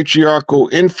oldest matriarchal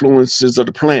influences of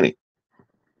the planet.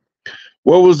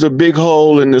 What was the big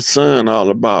hole in the sun all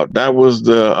about? That was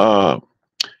the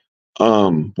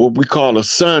what we call a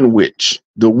sun witch.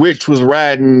 The witch was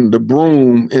riding the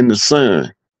broom in the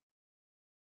sun.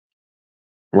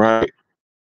 Right?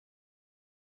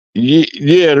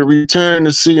 Yeah, the return to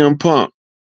CM Punk.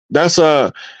 That's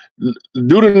do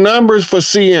the numbers for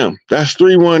CM. That's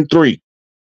 313.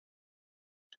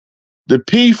 The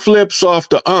P flips off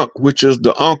the Unk, which is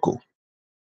the uncle.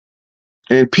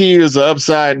 And P is the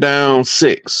upside down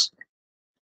 6.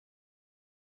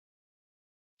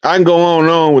 I can go on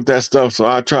and on with that stuff, so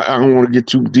I don't want to get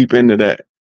too deep into that.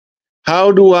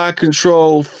 How do I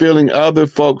control feeling other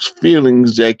folks'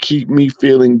 feelings that keep me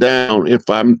feeling down if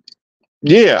I'm...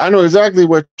 Yeah, I know exactly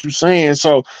what you're saying.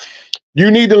 So you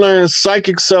need to learn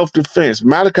psychic self-defense.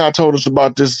 Malachi told us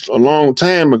about this a long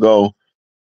time ago,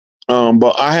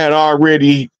 but I had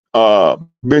already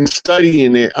been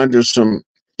studying it under some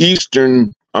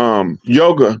Eastern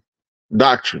yoga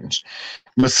doctrines.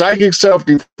 But psychic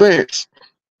self-defense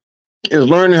is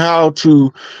learning how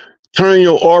to turn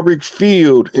your auric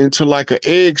field into like an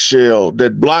eggshell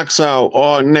that blocks out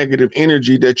all negative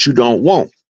energy that you don't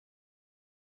want.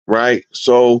 Right?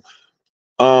 So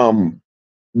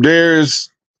there's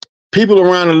people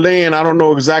around the land, I don't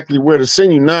know exactly where to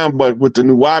send you now, but with the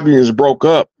Nubians broke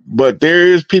up, but there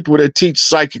is people that teach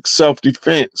psychic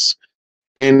self-defense,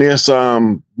 and there's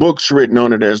books written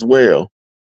on it as well.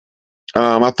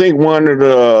 I think one of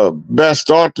the best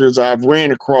authors I've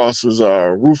ran across was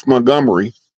Ruth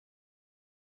Montgomery.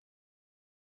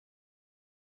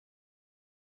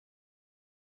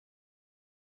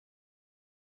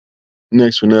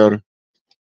 Next one, Elder.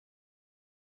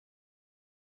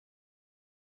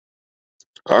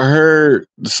 I heard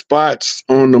the spots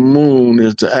on the moon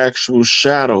is the actual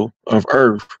shadow of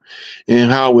Earth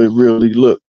and how it really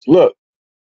looked. Look,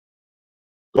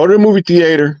 go to the movie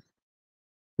theater.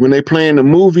 When they playing the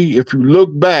movie, if you look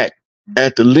back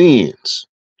at the lens,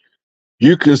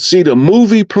 you can see the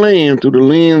movie playing through the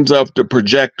lens of the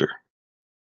projector.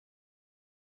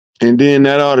 And then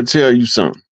that ought to tell you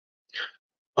something.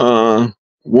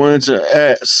 Wanted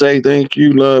to say thank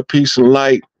you, love, peace, and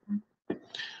light.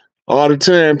 All the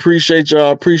time. Appreciate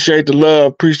y'all. Appreciate the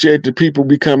love. Appreciate the people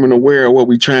becoming aware of what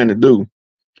we're trying to do.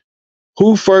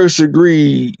 Who first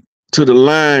agreed to the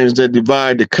lines that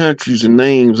divide the countries and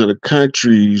names of the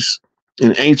countries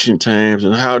in ancient times,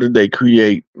 and how did they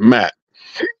create map?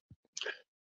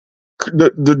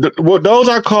 What those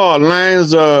are called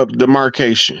lines of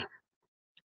demarcation.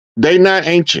 They not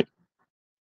ancient.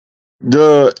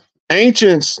 The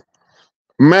ancients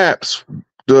maps,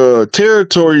 the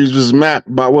territories was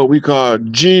mapped by what we call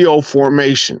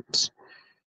geoformations,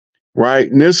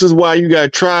 right? And this is why you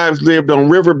got tribes lived on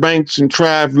riverbanks and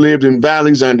tribes lived in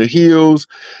valleys under hills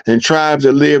and tribes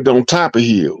that lived on top of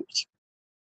hills,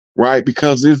 right?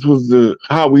 Because this was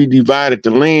how we divided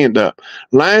the land up.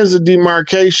 Lines of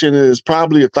demarcation is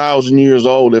probably 1,000 years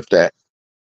old, if that.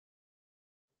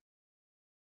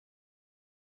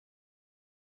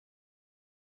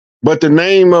 But the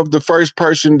name of the first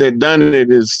person that done it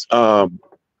is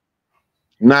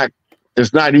not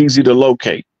easy to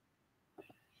locate.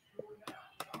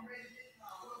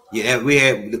 Yeah, we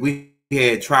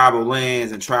had tribal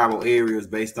lands and tribal areas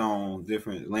based on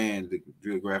different land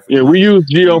geographic. Yeah, we use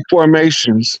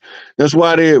geoformations. That's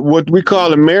why what we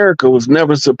call America was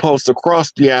never supposed to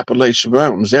cross the Appalachian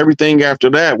Mountains. Everything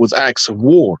after that was acts of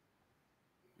war.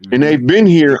 And they've been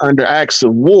here under acts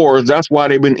of war. That's why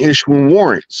they've been issuing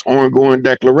warrants, ongoing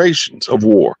declarations of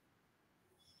war.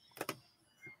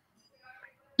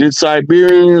 Did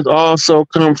Siberians also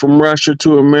come from Russia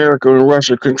to America and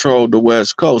Russia controlled the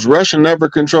West Coast? Russia never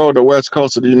controlled the West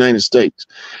Coast of the United States,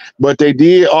 but they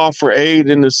did offer aid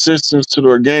and assistance to the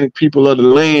organic people of the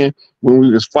land when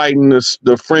we was fighting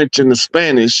the French and the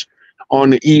Spanish on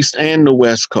the East and the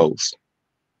West Coast.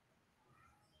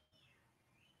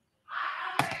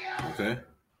 Okay.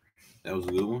 That was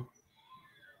a good one.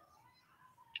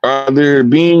 Are there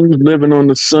beings living on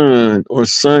the sun or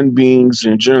sun beings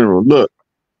in general? Look,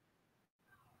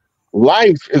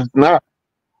 life is not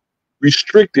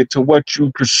restricted to what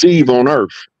you perceive on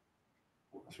Earth.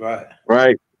 That's right.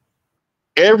 Right?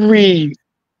 Every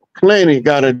planet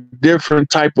got a different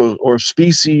type of or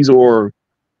species or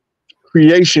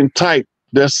creation type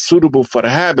that's suitable for the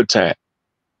habitat.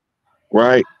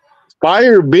 Right?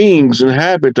 Fire beings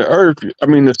inhabit the Earth. I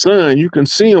mean, the sun. You can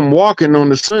see them walking on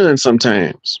the sun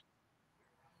sometimes.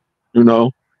 You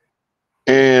know,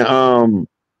 and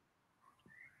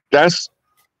that's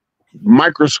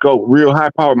microscope, real high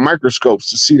power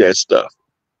microscopes to see that stuff.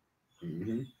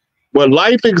 But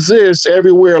life exists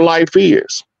everywhere life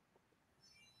is.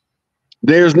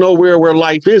 There's nowhere where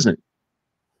life isn't.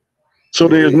 So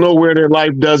there's nowhere that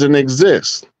life doesn't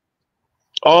exist.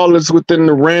 All is within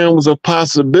the realms of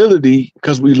possibility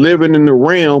because we live in the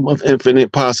realm of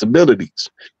infinite possibilities.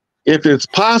 If it's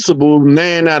possible,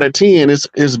 9 out of 10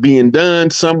 is being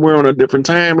done somewhere on a different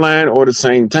timeline or the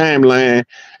same timeline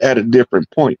at a different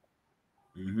point.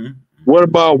 What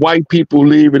about white people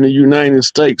leaving the United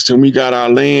States and we got our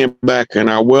land back and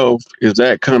our wealth? Is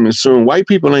that coming soon? White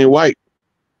people ain't white.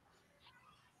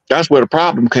 That's where the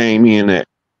problem came in at.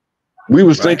 We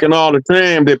was thinking all the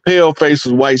time that pale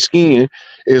faces, white skin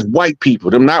is white people.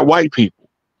 Them not white people.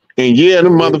 And yeah,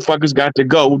 them motherfuckers got to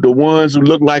go. The ones who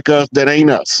look like us that ain't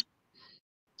us.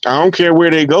 I don't care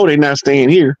where they go. They not staying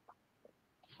here.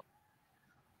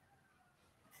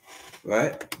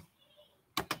 Right.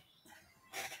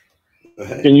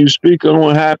 Can you speak on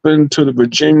what happened to the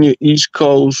Virginia East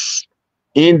Coast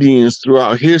Indians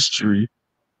throughout history?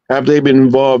 Have they been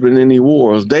involved in any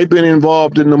wars? They've been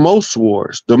involved in the most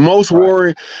wars. The most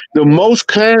the most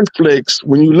conflicts,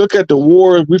 when you look at the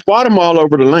wars, we fought them all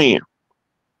over the land.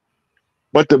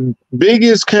 But the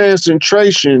biggest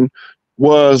concentration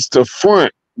was the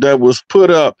front that was put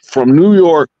up from New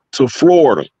York to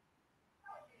Florida.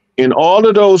 And all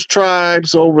of those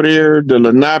tribes over there, the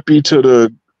Lenape to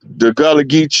the Gullah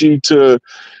Geechee to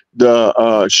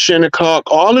the Shinnecock,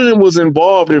 all of them was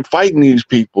involved in fighting these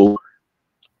people.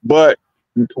 But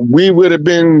we would have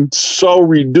been so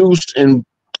reduced in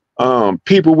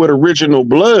people with original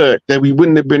blood that we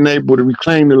wouldn't have been able to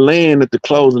reclaim the land at the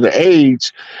close of the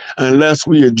age unless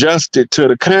we adjusted to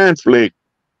the conflict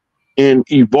and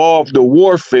evolved the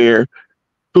warfare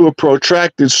to a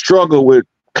protracted struggle with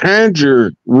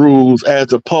conjure rules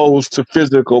as opposed to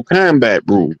physical combat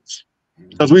rules.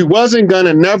 Because we wasn't going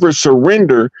to never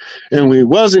surrender and we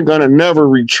wasn't going to never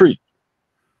retreat.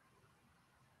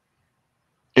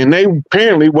 And they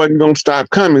apparently wasn't going to stop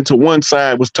coming till one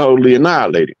side was totally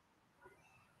annihilated.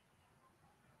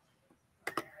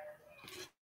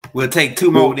 We'll take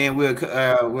 2 more, then we'll cut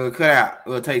out.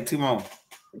 We'll take 2 more.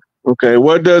 Okay,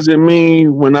 what does it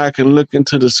mean when I can look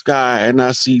into the sky and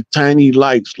I see tiny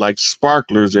lights like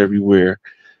sparklers everywhere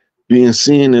being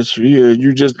seen as here?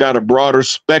 You just got a broader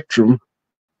spectrum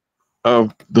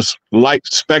of the light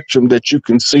spectrum that you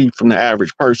can see from the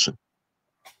average person.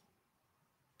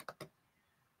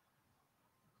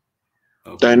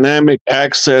 Okay. Dynamic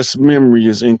access memory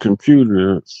is in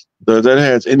computers. Does that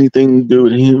has anything to do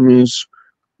with humans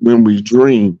when we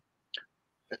dream?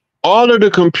 All of the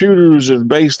computers is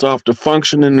based off the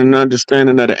functioning and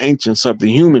understanding of the ancients of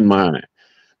the human mind.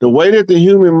 The way that the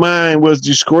human mind was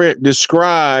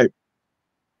described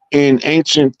in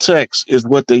ancient texts is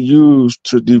what they used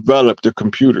to develop the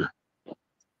computer.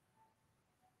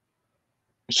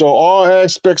 So all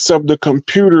aspects of the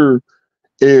computer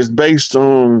is based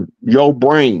on your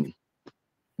brain,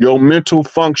 your mental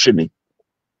functioning.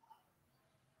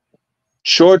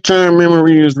 Short-term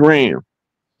memory is RAM.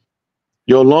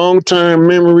 Your long-term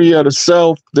memory of the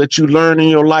self that you learn in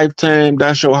your lifetime,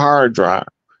 that's your hard drive.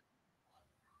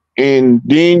 And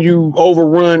then you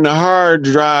overrun the hard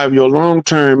drive, your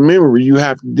long-term memory, you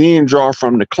have to then draw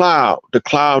from the cloud. The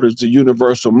cloud is the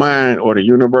universal mind or the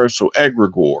universal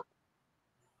egregore.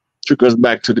 Took us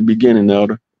back to the beginning,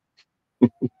 Elder.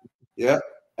 Yeah.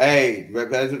 Hey, back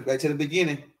to the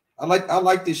beginning. I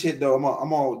like this shit though. I'm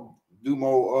gonna do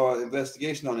more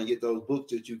investigation on it and get those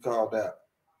books that you called out.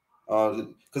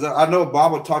 Because I know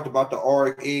Baba talked about the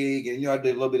Auric egg, and I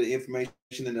did a little bit of information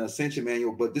in the Ascension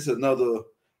Manual, but this is another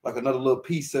little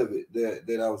piece of it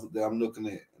that I'm looking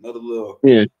at. Another little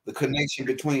the connection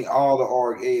between all the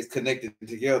Auric eggs connected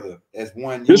together as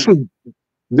one unit.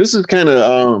 This is kind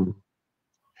of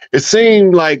it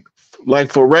seemed like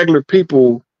for regular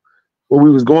people, what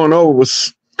we was going over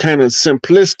was kind of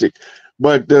simplistic,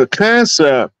 but the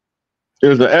concept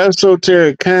is an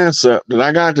esoteric concept that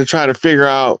I got to try to figure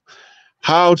out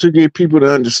how to get people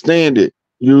to understand it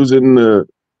using the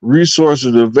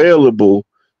resources available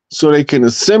so they can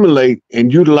assimilate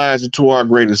and utilize it to our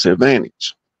greatest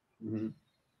advantage. Mm-hmm.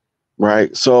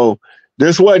 Right. So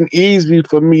this wasn't easy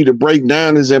for me to break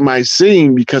down as it might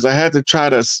seem, because I had to try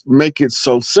to make it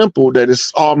so simple that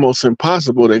it's almost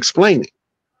impossible to explain it.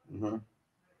 Mm-hmm.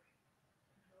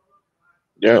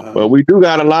 Yeah, but we do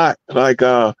got a lot like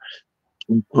that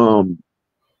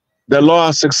law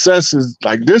of success is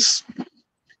like this.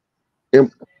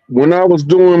 When I was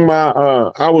doing my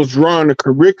I was drawing a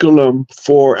curriculum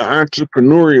for an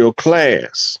entrepreneurial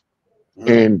class.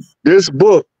 And this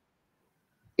book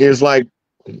is like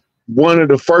one of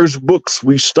the first books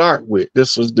we start with.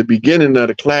 This was the beginning of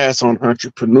the class on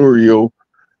entrepreneurial.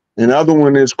 Another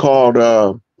one is called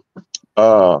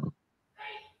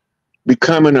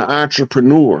Becoming an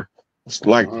Entrepreneur. It's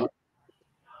like,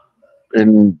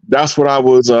 and that's what I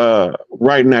was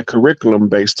writing that curriculum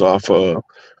based off of.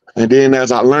 And then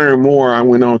as I learned more, I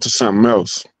went on to something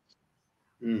else.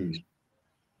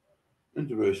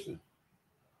 Interesting.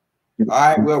 All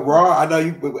right, well, Raw, I know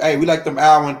you. Hey, we like them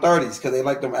hour 130s because they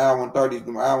like them hour 130s.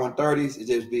 Them hour 130s, it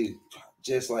just be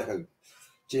just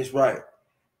right.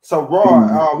 So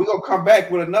Raw, we gonna come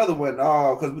back with another one.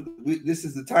 Because this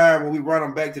is the time when we run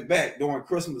them back to back during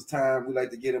Christmas time. We like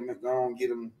to get them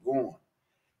going.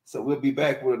 So we'll be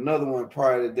back with another one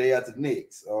probably the day after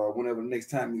next, or whenever the next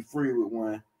time you're free with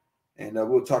one, and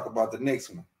we'll talk about the next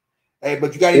one. Hey,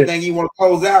 but you got anything you want to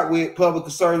close out with? Public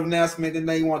service announcement, and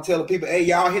then you want to tell the people, hey,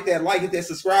 y'all hit that like, hit that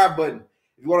subscribe button.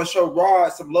 If you want to show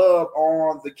Rod some love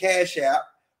on the Cash App,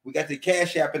 we got the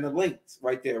Cash App in the links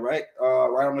right there, right?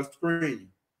 Right on the screen.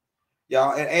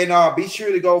 Y'all, and be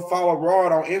sure to go follow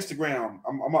Rod on Instagram.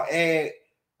 I'm gonna add.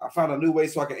 I found a new way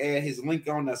so I can add his link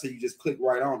on there, so you just click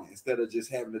right on it instead of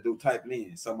just having to type it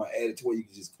in. So I'm gonna add it to where you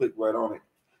can just click right on it.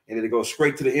 And it'll go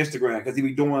straight to the Instagram, because he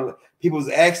be doing. People was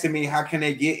asking me how can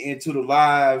they get into the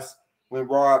lives when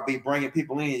Rob be bringing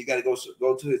people in. You got to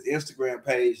go to his Instagram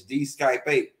page,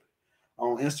 DSkype8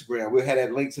 on Instagram. We'll have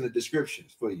that links in the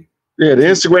descriptions for you. Yeah, the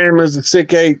Instagram is the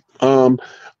Sick 8. I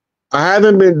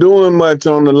haven't been doing much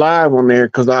on the live on there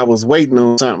because I was waiting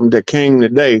on something that came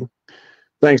today.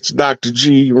 Thanks to Dr.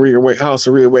 G, House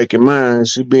of Reawakened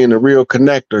Minds, she being a real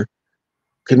connector,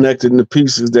 connecting the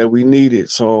pieces that we needed.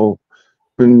 So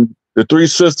when the three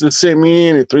sisters sent me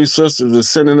in, and three sisters are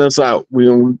sending us out. We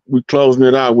closing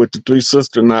it out with the three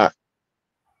sister knot.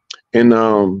 And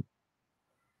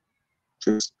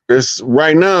it's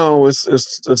right now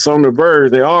it's on the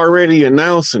verge. They're already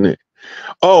announcing it.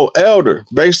 Oh, Elder,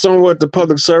 based on what the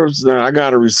public service, I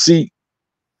got a receipt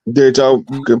that y'all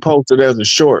can post it as a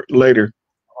short later.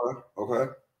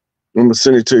 Okay. I'm gonna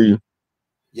send it to you.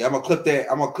 Yeah, I'm gonna clip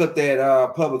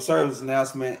that public service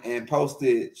announcement and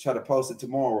try to post it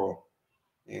tomorrow.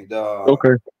 And okay.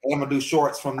 I'm gonna do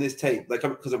shorts from this tape,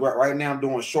 because right now I'm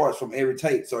doing shorts from every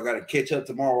tape, so I gotta catch up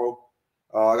tomorrow.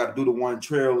 I gotta do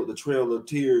the Trail of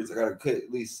Tears. I gotta cut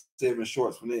at least 7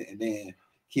 shorts from it, and then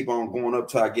keep on going up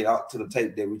till I get out to the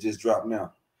tape that we just dropped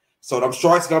now. So them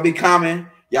shorts gonna be coming.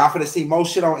 Y'all finna see more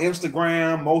shit on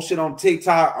Instagram, more shit on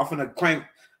TikTok. I'm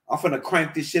finna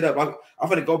crank this shit up. I'm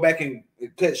finna go back and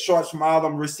cut shorts from all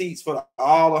them receipts for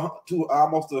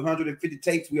almost 150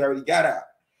 tapes we already got out.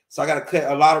 So I gotta cut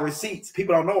a lot of receipts.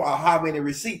 People don't know how many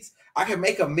receipts. I can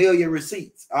make 1 million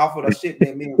receipts off of the shit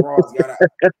that me and Ross got out.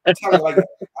 I'm telling you,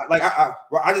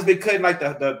 I just been cutting like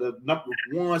the number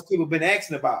ones people been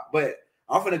asking about. But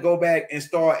I'm gonna go back and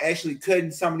start actually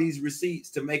cutting some of these receipts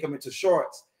to make them into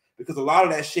shorts, because a lot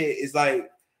of that shit is like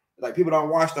people don't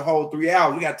watch the whole 3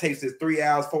 hours. We got tapes that's 3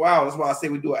 hours, 4 hours. That's why I say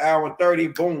we do an hour and 30,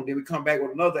 boom, then we come back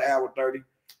with another hour and 30.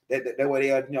 That way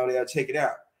they'll check it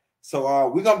out. So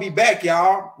we're gonna be back,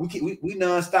 y'all. We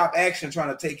non-stop action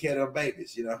trying to take care of them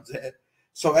babies, you know what I'm saying?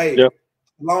 So hey, yep.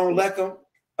 Long Leckum.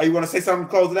 Oh, you want to say something to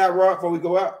close it out, Rob, before we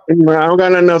go out? I don't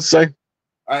got nothing else to say.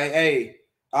 All right, hey,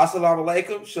 assalamu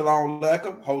alaikum, shalom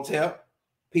alaikum, hotel.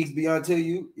 Peace be unto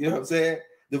you. You know what I'm saying?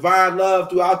 Divine love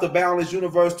throughout the boundless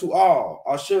universe to all.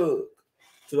 Ashug.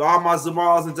 To all my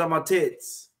Zamals and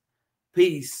Jamatits.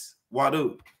 Peace.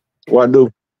 Wadu.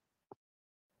 Wadu.